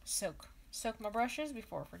 Soak my brushes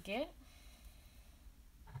before I forget.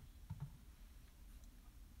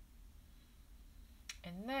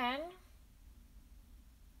 And then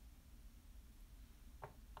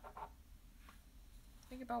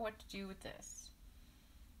think about what to do with this.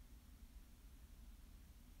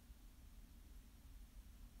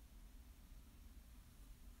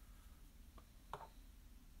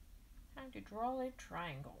 Time to draw a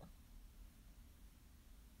triangle.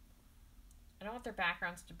 I don't want their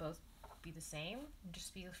backgrounds to both be the same and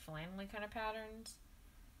just be flannelly kind of patterns,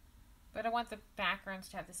 but I want the backgrounds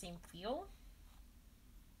to have the same feel.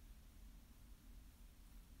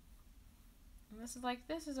 And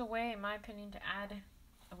this is a way, in my opinion, to add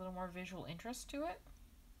a little more visual interest to it.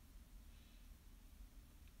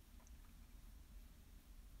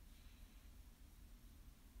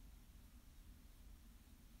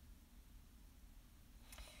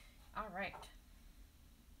 All right.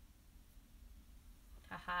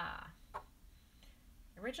 Haha.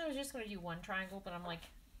 Originally I was just going to do one triangle, but I'm like,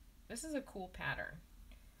 This is a cool pattern.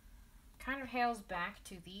 Kind of hails back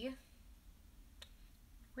to the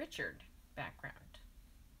Richard background.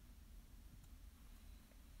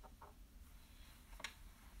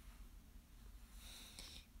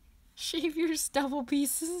 Shave your stubble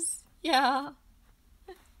pieces. Yeah.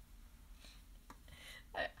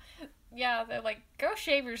 Yeah, they're like, go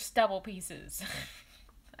shave your stubble pieces.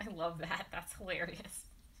 I love that. That's hilarious.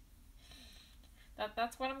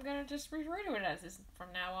 That's what I'm gonna just refer to it as is from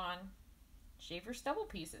now on. Shave your stubble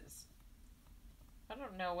pieces. I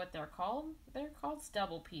don't know what they're called. They're called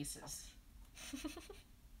stubble pieces.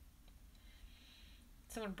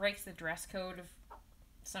 Someone breaks the dress code of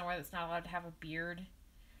somewhere that's not allowed to have a beard.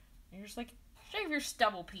 And you're just like, shave your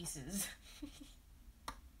stubble pieces.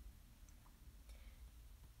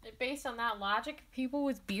 Based on that logic, people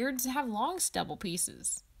with beards have long stubble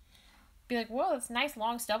pieces. Be like, whoa, that's nice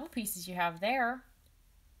long stubble pieces you have there.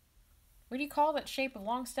 What do you call that shape of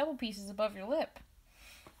long stubble pieces above your lip?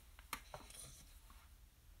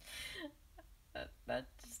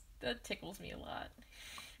 That tickles me a lot.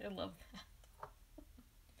 I love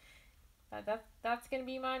that. That's gonna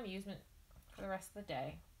be my amusement for the rest of the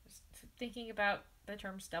day. Just thinking about the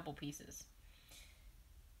term stubble pieces.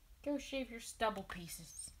 Go shave your stubble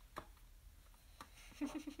pieces.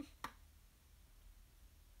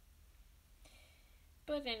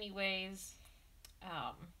 But anyways,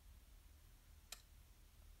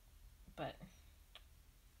 but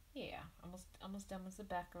yeah, almost done with the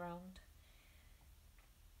background.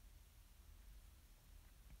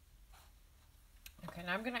 Okay,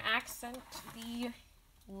 now I'm gonna accent the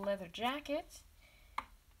leather jacket.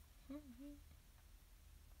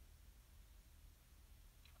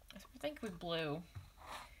 I think with blue.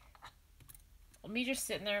 Me just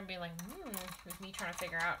sitting there and being like, with me trying to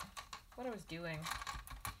figure out what I was doing.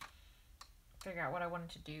 Figure out what I wanted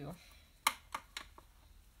to do.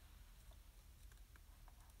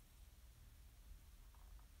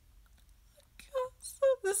 So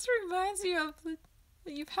this reminds me of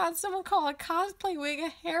you've had someone call a cosplay wig a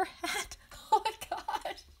hair hat. Oh my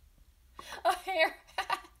gosh. A hair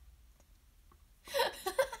hat.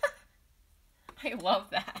 I love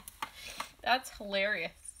that. That's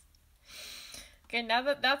hilarious. Okay, now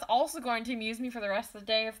that's also going to amuse me for the rest of the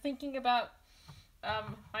day of thinking about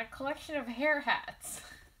my collection of hair hats.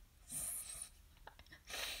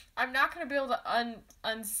 I'm not going to be able to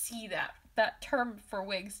unsee that term for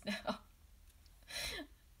wigs now.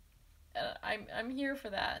 I'm here for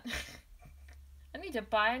that. I need to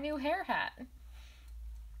buy a new hair hat.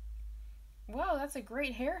 Wow, that's a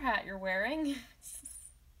great hair hat you're wearing.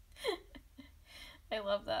 I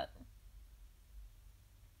love that.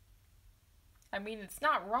 I mean, it's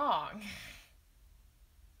not wrong.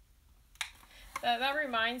 That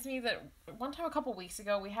reminds me that one time a couple weeks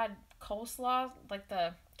ago we had coleslaw, like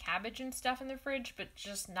the cabbage and stuff in the fridge, but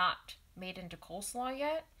just not made into coleslaw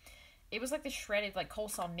yet. It was like the shredded like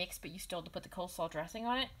coleslaw mix, but you still had to put the coleslaw dressing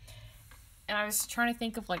on it. And I was trying to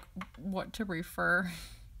think of like what to refer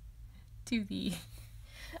to the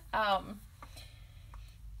I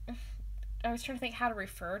was trying to think how to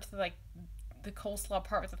refer to like the coleslaw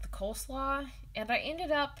part without the coleslaw, and I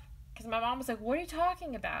ended up, because my mom was like, what are you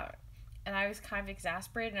talking about? And I was kind of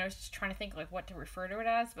exasperated, and I was just trying to think like what to refer to it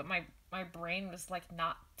as, but my brain was like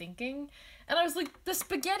not thinking, and I was like, the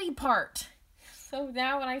spaghetti part. So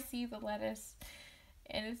now when I see the lettuce,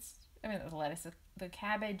 and the lettuce, the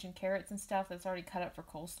cabbage and carrots and stuff that's already cut up for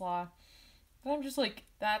coleslaw, but I'm just like,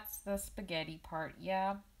 that's the spaghetti part.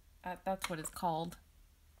 Yeah, that's what it's called.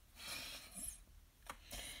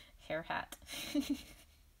 Hair hat.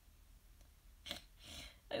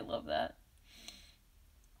 I love that.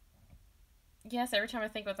 Yes, every time I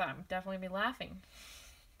think about that, I'm definitely be laughing.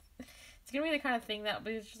 It's gonna be the kind of thing that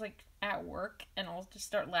is just like at work, and I'll just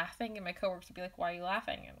start laughing, and my coworkers will be like, "Why are you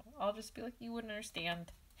laughing?" And I'll just be like, "You wouldn't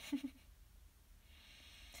understand."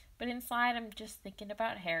 But inside, I'm just thinking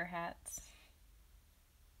about hair hats.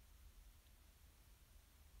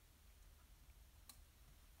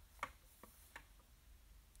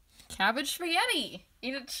 Cabbage spaghetti.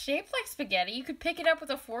 It's shaped like spaghetti. You could pick it up with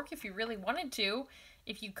a fork if you really wanted to.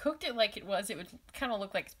 If you cooked it like it was, it would kind of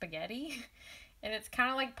look like spaghetti. And it's kind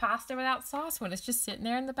of like pasta without sauce when it's just sitting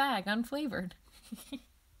there in the bag, unflavored.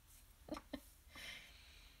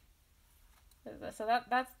 So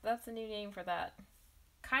that's a new name for that.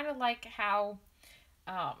 Kind of like how,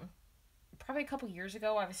 probably a couple years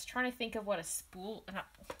ago, I was trying to think of what a spool...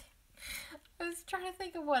 I was trying to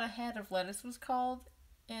think of what a head of lettuce was called,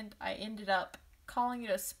 and I ended up calling it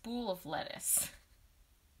a spool of lettuce.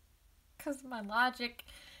 Because my logic,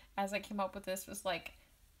 as I came up with this, was like,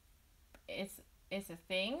 it's a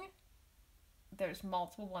thing, there's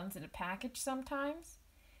multiple ones in a package sometimes.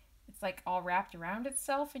 It's like all wrapped around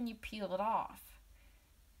itself and you peel it off.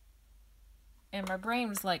 And my brain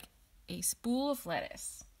was like, a spool of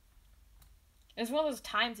lettuce. It was one of those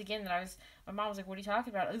times again that my mom was like, what are you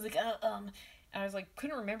talking about? I was like, and I was like,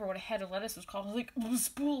 couldn't remember what a head of lettuce was called. I was like, a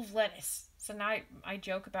spool of lettuce. So now I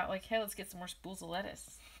joke about like, hey, let's get some more spools of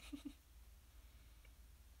lettuce.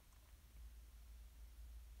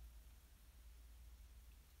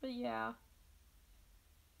 But yeah.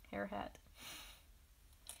 Hair hat.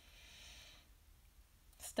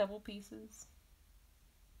 Stubble pieces.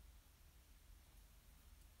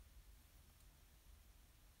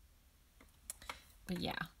 But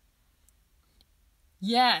yeah.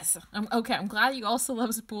 Yes. Okay, I'm glad you also love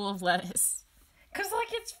a spool of lettuce. Because, like,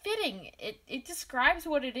 it's fitting. It describes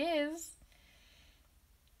what it is.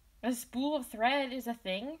 A spool of thread is a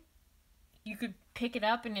thing. You could pick it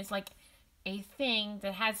up and it's like a thing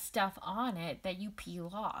that has stuff on it that you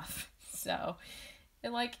peel off. So,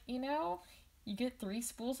 and like, you get 3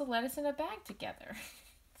 spools of lettuce in a bag together.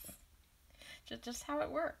 just how it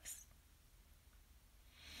works.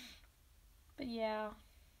 But yeah.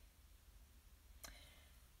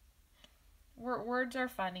 Words are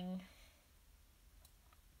funny.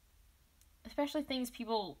 Especially things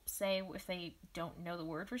people say if they don't know the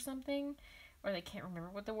word for something, or they can't remember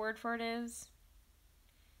what the word for it is.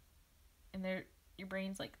 And your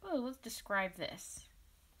brain's like, oh, let's describe this.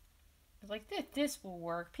 It's like, this will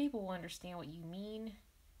work. People will understand what you mean.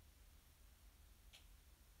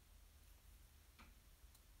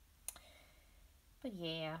 But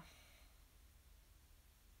yeah.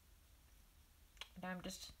 And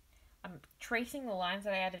I'm tracing the lines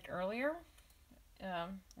that I added earlier,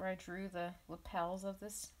 where I drew the lapels of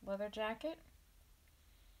this leather jacket.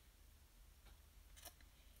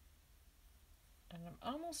 And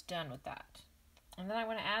I'm almost done with that. And then I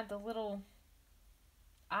want to add the little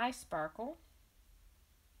eye sparkle.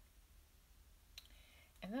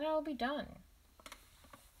 And then I'll be done.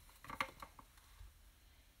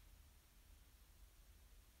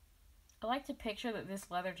 I like to picture that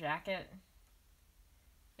this leather jacket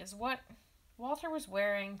is what Walter was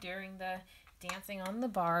wearing during the dancing on the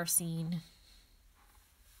bar scene.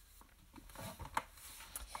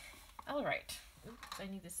 Alright. Oops,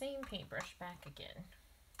 I need the same paintbrush back again.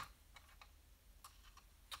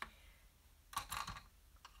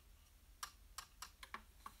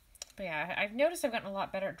 But yeah, I've noticed I've gotten a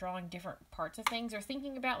lot better at drawing different parts of things, or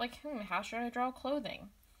thinking about like, how should I draw clothing?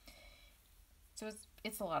 So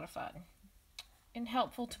it's a lot of fun. And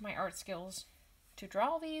helpful to my art skills to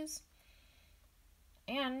draw these.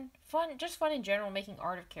 And just fun in general, making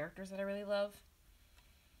art of characters that I really love.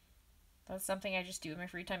 That's something I just do in my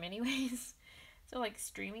free time anyways. So like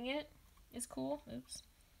streaming it is cool. Oops.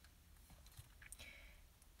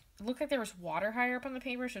 It looked like there was water higher up on the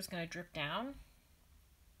paper, so it's going to drip down.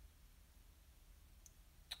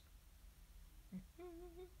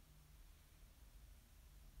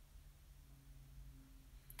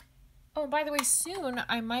 Oh, and by the way, soon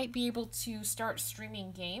I might be able to start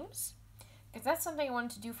streaming games, because that's something I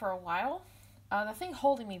wanted to do for a while. The thing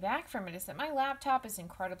holding me back from it is that my laptop is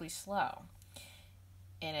incredibly slow.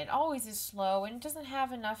 And it always is slow, and it doesn't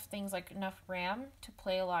have enough RAM to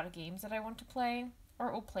play a lot of games that I want to play. Or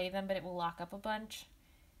it will play them, but it will lock up a bunch.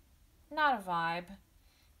 Not a vibe.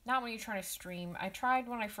 Not when you're trying to stream. I tried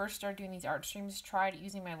when I first started doing these art streams, tried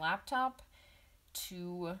using my laptop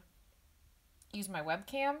to use my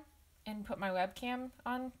webcam and put my webcam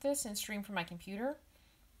on this and stream from my computer.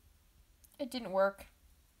 It didn't work.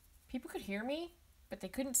 People could hear me, but they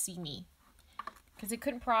couldn't see me, because it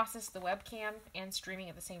couldn't process the webcam and streaming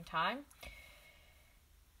at the same time.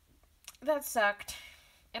 That sucked.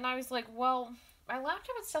 And I was like, well, my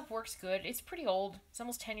laptop itself works good. It's pretty old. It's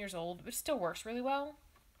almost 10 years old, but it still works really well.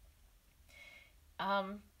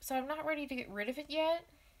 So I'm not ready to get rid of it yet.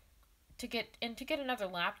 To get another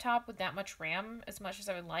laptop with that much RAM, as much as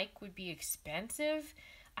I would like, would be expensive.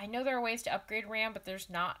 I know there are ways to upgrade RAM, but there's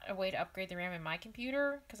not a way to upgrade the RAM in my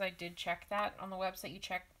computer, because I did check that on the website. You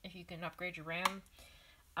check if you can upgrade your RAM.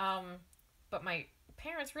 But my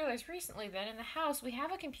parents realized recently that in the house we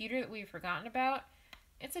have a computer that we've forgotten about.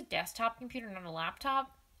 It's a desktop computer, not a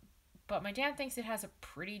laptop, but my dad thinks it has a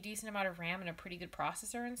pretty decent amount of RAM and a pretty good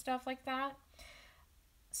processor and stuff like that.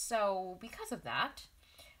 So because of that,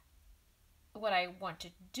 what I want to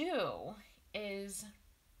do is,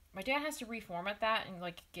 my dad has to reformat that and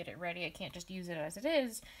like get it ready. I can't just use it as it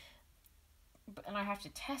is, and I have to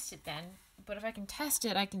test it then. But if I can test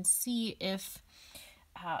it, I can see if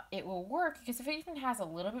it will work, because if it even has a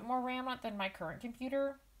little bit more RAM on it than my current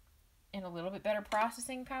computer and a little bit better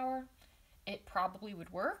processing power, it probably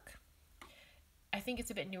would work. think it's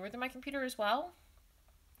a bit newer than my computer as well.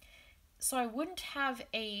 So I wouldn't have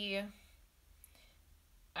a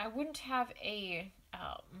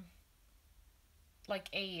like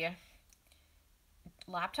a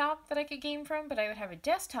laptop that I could game from, but I would have a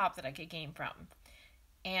desktop that I could game from.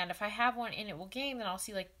 And if I have one and it will game, then I'll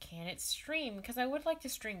see, like, can it stream? Because I would like to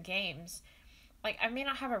stream games. Like, I may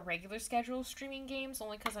not have a regular schedule of streaming games,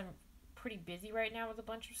 only because I'm pretty busy right now with a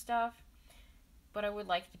bunch of stuff. But I would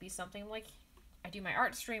like it to be something like I do my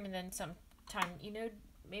art stream, and then sometime, you know,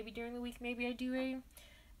 maybe during the week, maybe I do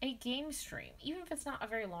a game stream. Even if it's not a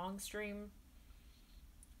very long stream.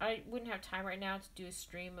 I wouldn't have time right now to do a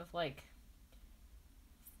stream of, like,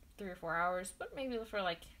 3 or 4 hours, but maybe for,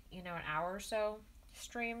 like, you know, an hour or so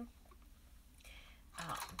stream.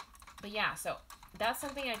 But yeah, so that's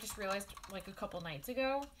something I just realized like a couple nights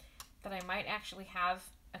ago, that I might actually have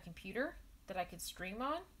a computer that I could stream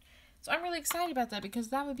on. So I'm really excited about that, because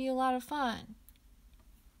that would be a lot of fun.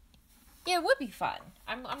 Yeah, it would be fun.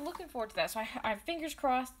 I'm looking forward to that. So I have fingers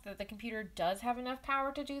crossed that the computer does have enough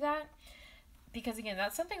power to do that, because again,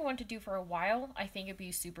 that's something I wanted to do for a while. I think it'd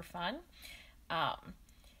be super fun.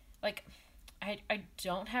 Like, I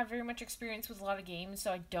don't have very much experience with a lot of games,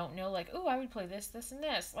 so I don't know, like, oh, I would play this, this, and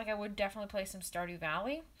this. Like, I would definitely play some Stardew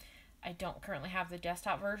Valley. I don't currently have the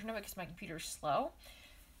desktop version of it because my computer's slow.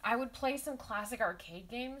 I would play some classic arcade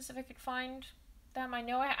games if I could find them. I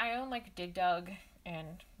know I own, like, Dig Dug,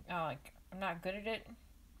 and, like, I'm not good at it.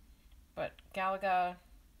 But Galaga,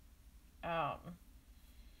 I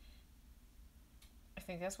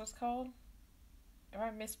think that's what's called. If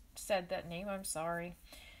I missaid that name, I'm sorry.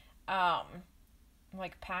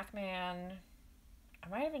 Like Pac-Man. I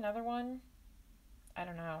might have another one. I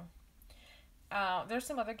don't know. There's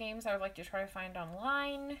some other games I would like to try to find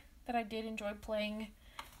online that I did enjoy playing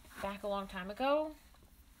back a long time ago.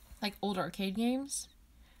 Like old arcade games.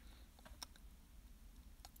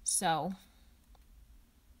 So.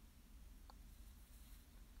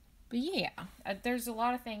 But yeah, there's a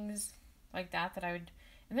lot of things like that I would...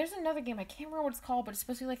 And there's another game, I can't remember what it's called, but it's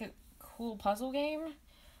supposed to be like a cool puzzle game.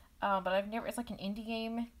 But I've never... It's like an indie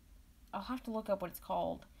game. I'll have to look up what it's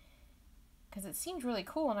called, because it seemed really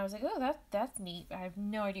cool, and I was like, oh, that's neat. I have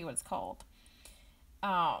no idea what it's called.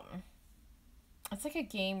 It's like a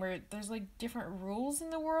game where there's, like, different rules in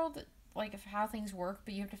the world, like, of how things work,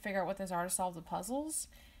 but you have to figure out what those are to solve the puzzles.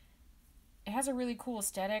 It has a really cool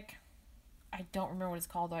aesthetic. I don't remember what it's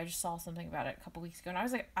called, though. I just saw something about it a couple weeks ago, and I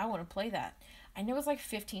was like, I want to play that. I know it's like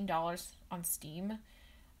 $15 on Steam.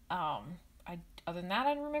 Other than that,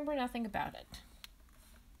 I remember nothing about it.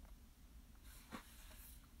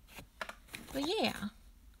 But yeah.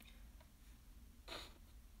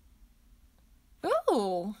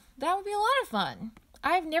 Ooh, that would be a lot of fun.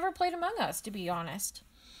 I've never played Among Us, to be honest.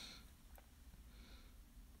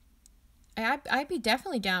 I'd be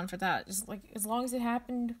definitely down for that. Just like, as long as it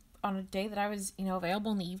happened on a day that I was, you know,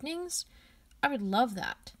 available in the evenings, I would love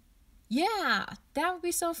that. Yeah, that would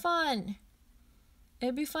be so fun.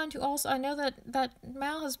 It'd be fun to also... I know that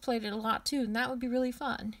Mal has played it a lot, too, and that would be really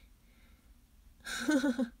fun.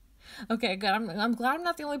 Okay, good. I'm glad I'm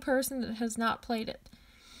not the only person that has not played it.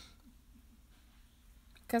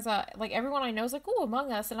 Because, like, everyone I know is like, oh,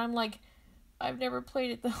 Among Us, and I'm like, I've never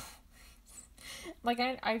played it, though. Like,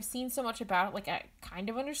 I've seen so much about it, like, I kind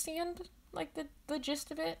of understand, like, the gist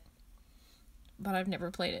of it. But I've never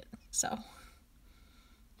played it, so...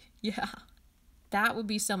 Yeah. That would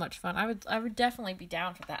be so much fun. I would definitely be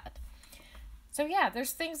down for that. So, yeah,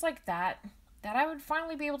 there's things like that I would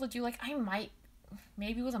finally be able to do. Like, I might...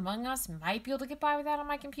 Maybe with Among Us, might be able to get by with that on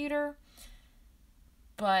my computer.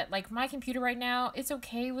 But, like, my computer right now, it's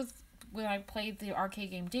okay with when I played the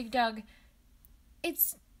arcade game Dig Dug.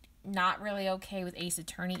 It's not really okay with Ace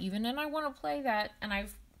Attorney even, and I want to play that, and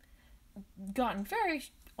I've gotten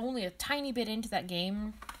only a tiny bit into that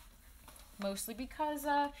game, mostly because,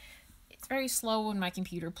 it's very slow when my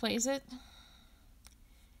computer plays it.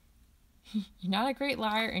 You're not a great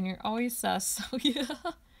liar, and you're always sus, so yeah.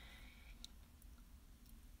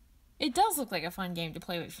 It does look like a fun game to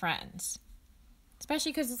play with friends.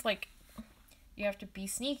 Especially because it's like, you have to be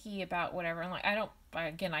sneaky about whatever. And like, I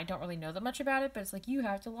don't really know that much about it, but it's like, you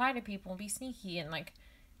have to lie to people and be sneaky. And like,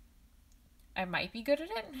 I might be good at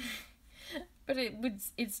it. But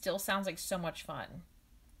it still sounds like so much fun.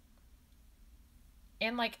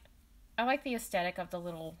 And like, I like the aesthetic of the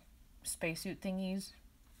little spacesuit thingies.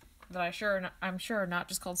 That I'm sure are not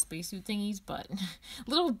just called spacesuit thingies, but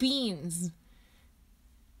little beans.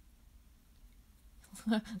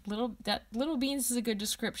 Little beans is a good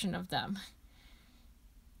description of them.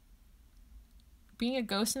 being a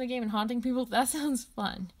ghost in the game and haunting people, that sounds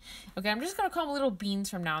fun. Okay, I'm just gonna call them little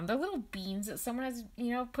beans from now on. They're little beans that someone has,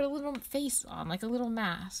 put a little face on, like a little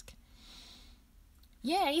mask.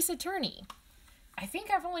 Yeah, Ace Attorney. I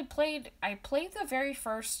think I played the very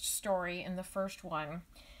first story in the first one,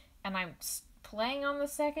 and I'm playing on the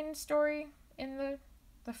second story in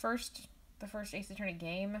the first Ace Attorney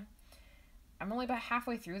game. I'm only about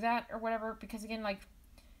halfway through that or whatever, because again, like,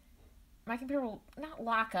 my computer will not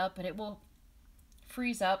lock up, but it will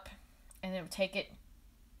freeze up, and it will take it,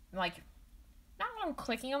 like, not when I'm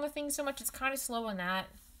clicking on the thing so much, it's kind of slow on that,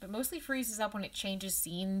 but mostly freezes up when it changes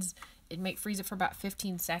scenes. It might freeze it for about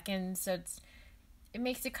 15 seconds, so it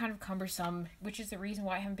makes it kind of cumbersome, which is the reason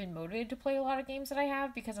why I haven't been motivated to play a lot of games that I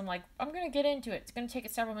have, because I'm like, I'm going to get into it. It's going to take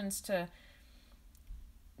it several minutes to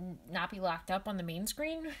not be locked up on the main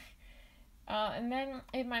screen, and then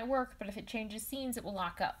it might work, but if it changes scenes, it will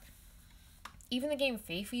lock up. Even the game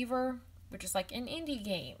Fae Fever, which is like an indie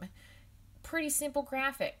game, pretty simple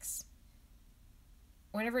graphics.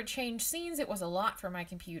 Whenever it changed scenes, it was a lot for my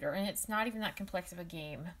computer, and it's not even that complex of a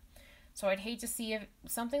game. So I'd hate to see if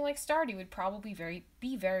something like Stardew would probably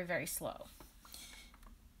be very, very slow.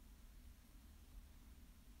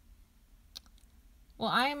 Well,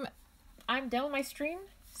 I'm done with my stream,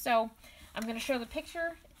 so I'm going to show the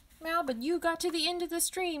picture now, but you got to the end of the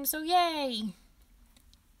stream, so yay!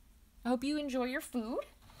 I hope you enjoy your food.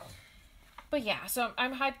 But yeah, so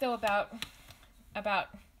I'm hyped though about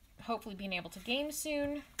hopefully being able to game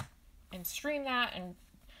soon and stream that and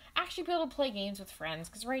actually be able to play games with friends,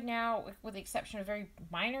 because right now, with the exception of very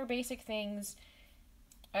minor basic things,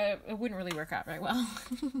 it wouldn't really work out very well.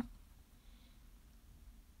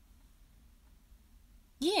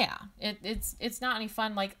 Yeah, it's not any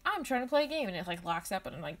fun, like, I'm trying to play a game and it like locks up,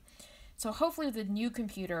 and I'm like, so hopefully with the new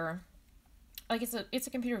computer, like, it's a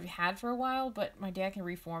computer we've had for a while, but my dad can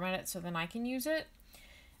reformat it so then I can use it.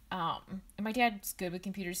 And my dad's good with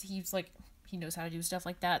computers. He's like, he knows how to do stuff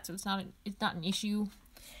like that, so it's not an issue.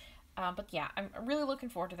 But yeah, I'm really looking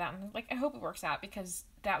forward to that. And like, I hope it works out, because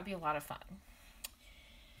that would be a lot of fun.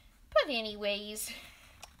 But anyways,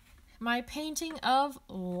 my painting of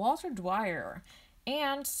Walter Dwyer,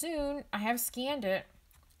 and soon I have scanned it.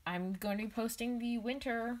 I'm going to be posting the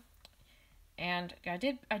winter. And I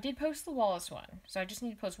did post the Wallace one, so I just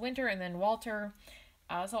need to post Winter and then Walter.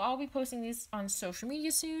 So I'll be posting these on social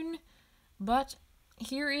media soon. But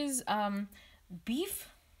here is beef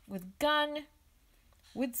with gun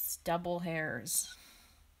with stubble hairs.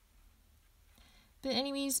 But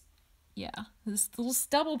anyways, yeah, this little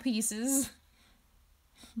stubble pieces.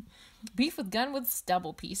 Beef with gun with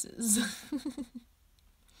stubble pieces.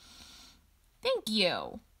 Thank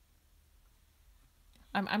you.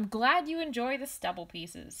 I'm glad you enjoy the stubble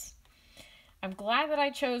pieces. I'm glad that I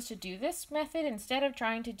chose to do this method instead of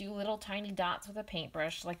trying to do little tiny dots with a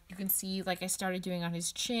paintbrush. Like you can see, like I started doing on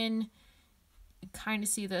his chin. You kind of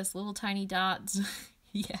see those little tiny dots.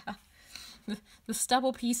 Yeah. The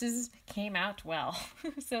stubble pieces came out well.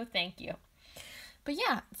 So thank you. But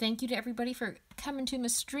yeah, thank you to everybody for coming to my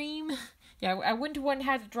stream. Yeah, I wouldn't have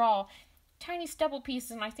had to draw tiny stubble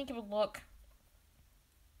pieces, and I think it would look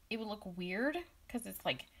weird. Because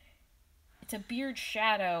it's a beard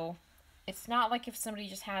shadow. It's not like if somebody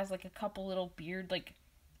just has like a couple little beard, like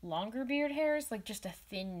longer beard hairs, like just a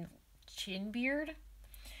thin chin beard.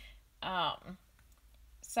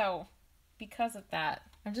 So because of that,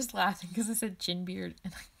 I'm just laughing because I said chin beard,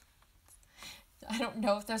 and I don't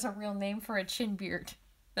know if there's a real name for a chin beard.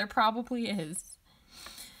 There probably is.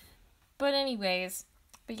 But anyways,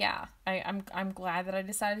 but yeah, I'm glad that I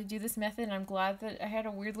decided to do this method, and I'm glad that I had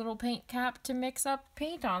a weird little paint cap to mix up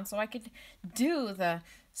paint on so I could do the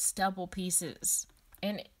stubble pieces.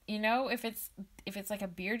 And you know, if it's like a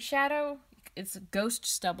beard shadow, it's ghost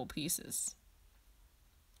stubble pieces.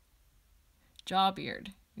 Jaw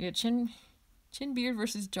beard. Yeah, chin beard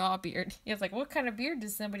versus jaw beard. It's like, what kind of beard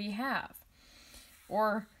does somebody have?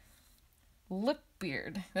 Or lip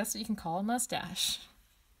beard. That's what you can call a mustache.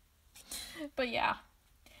 But yeah,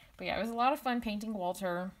 it was a lot of fun painting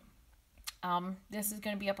Walter. This is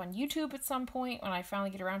going to be up on YouTube at some point when I finally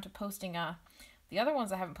get around to posting the other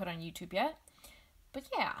ones I haven't put on YouTube yet. But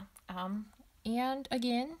yeah, and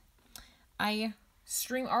again, I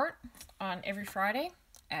stream art on every Friday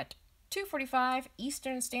at 2:45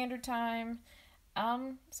 Eastern Standard Time.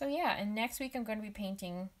 So yeah, and next week I'm going to be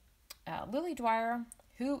painting Lily Dwyer,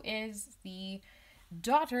 who is the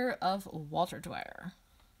daughter of Walter Dwyer.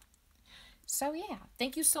 So yeah,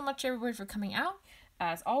 thank you so much everybody for coming out.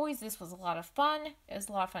 As always, this was a lot of fun. It was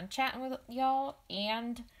a lot of fun chatting with y'all,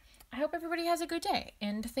 and I hope everybody has a good day.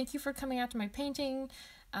 And thank you for coming out to my painting.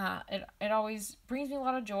 It always brings me a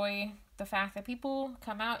lot of joy, the fact that people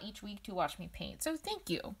come out each week to watch me paint. So thank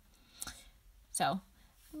you. So,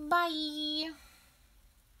 bye!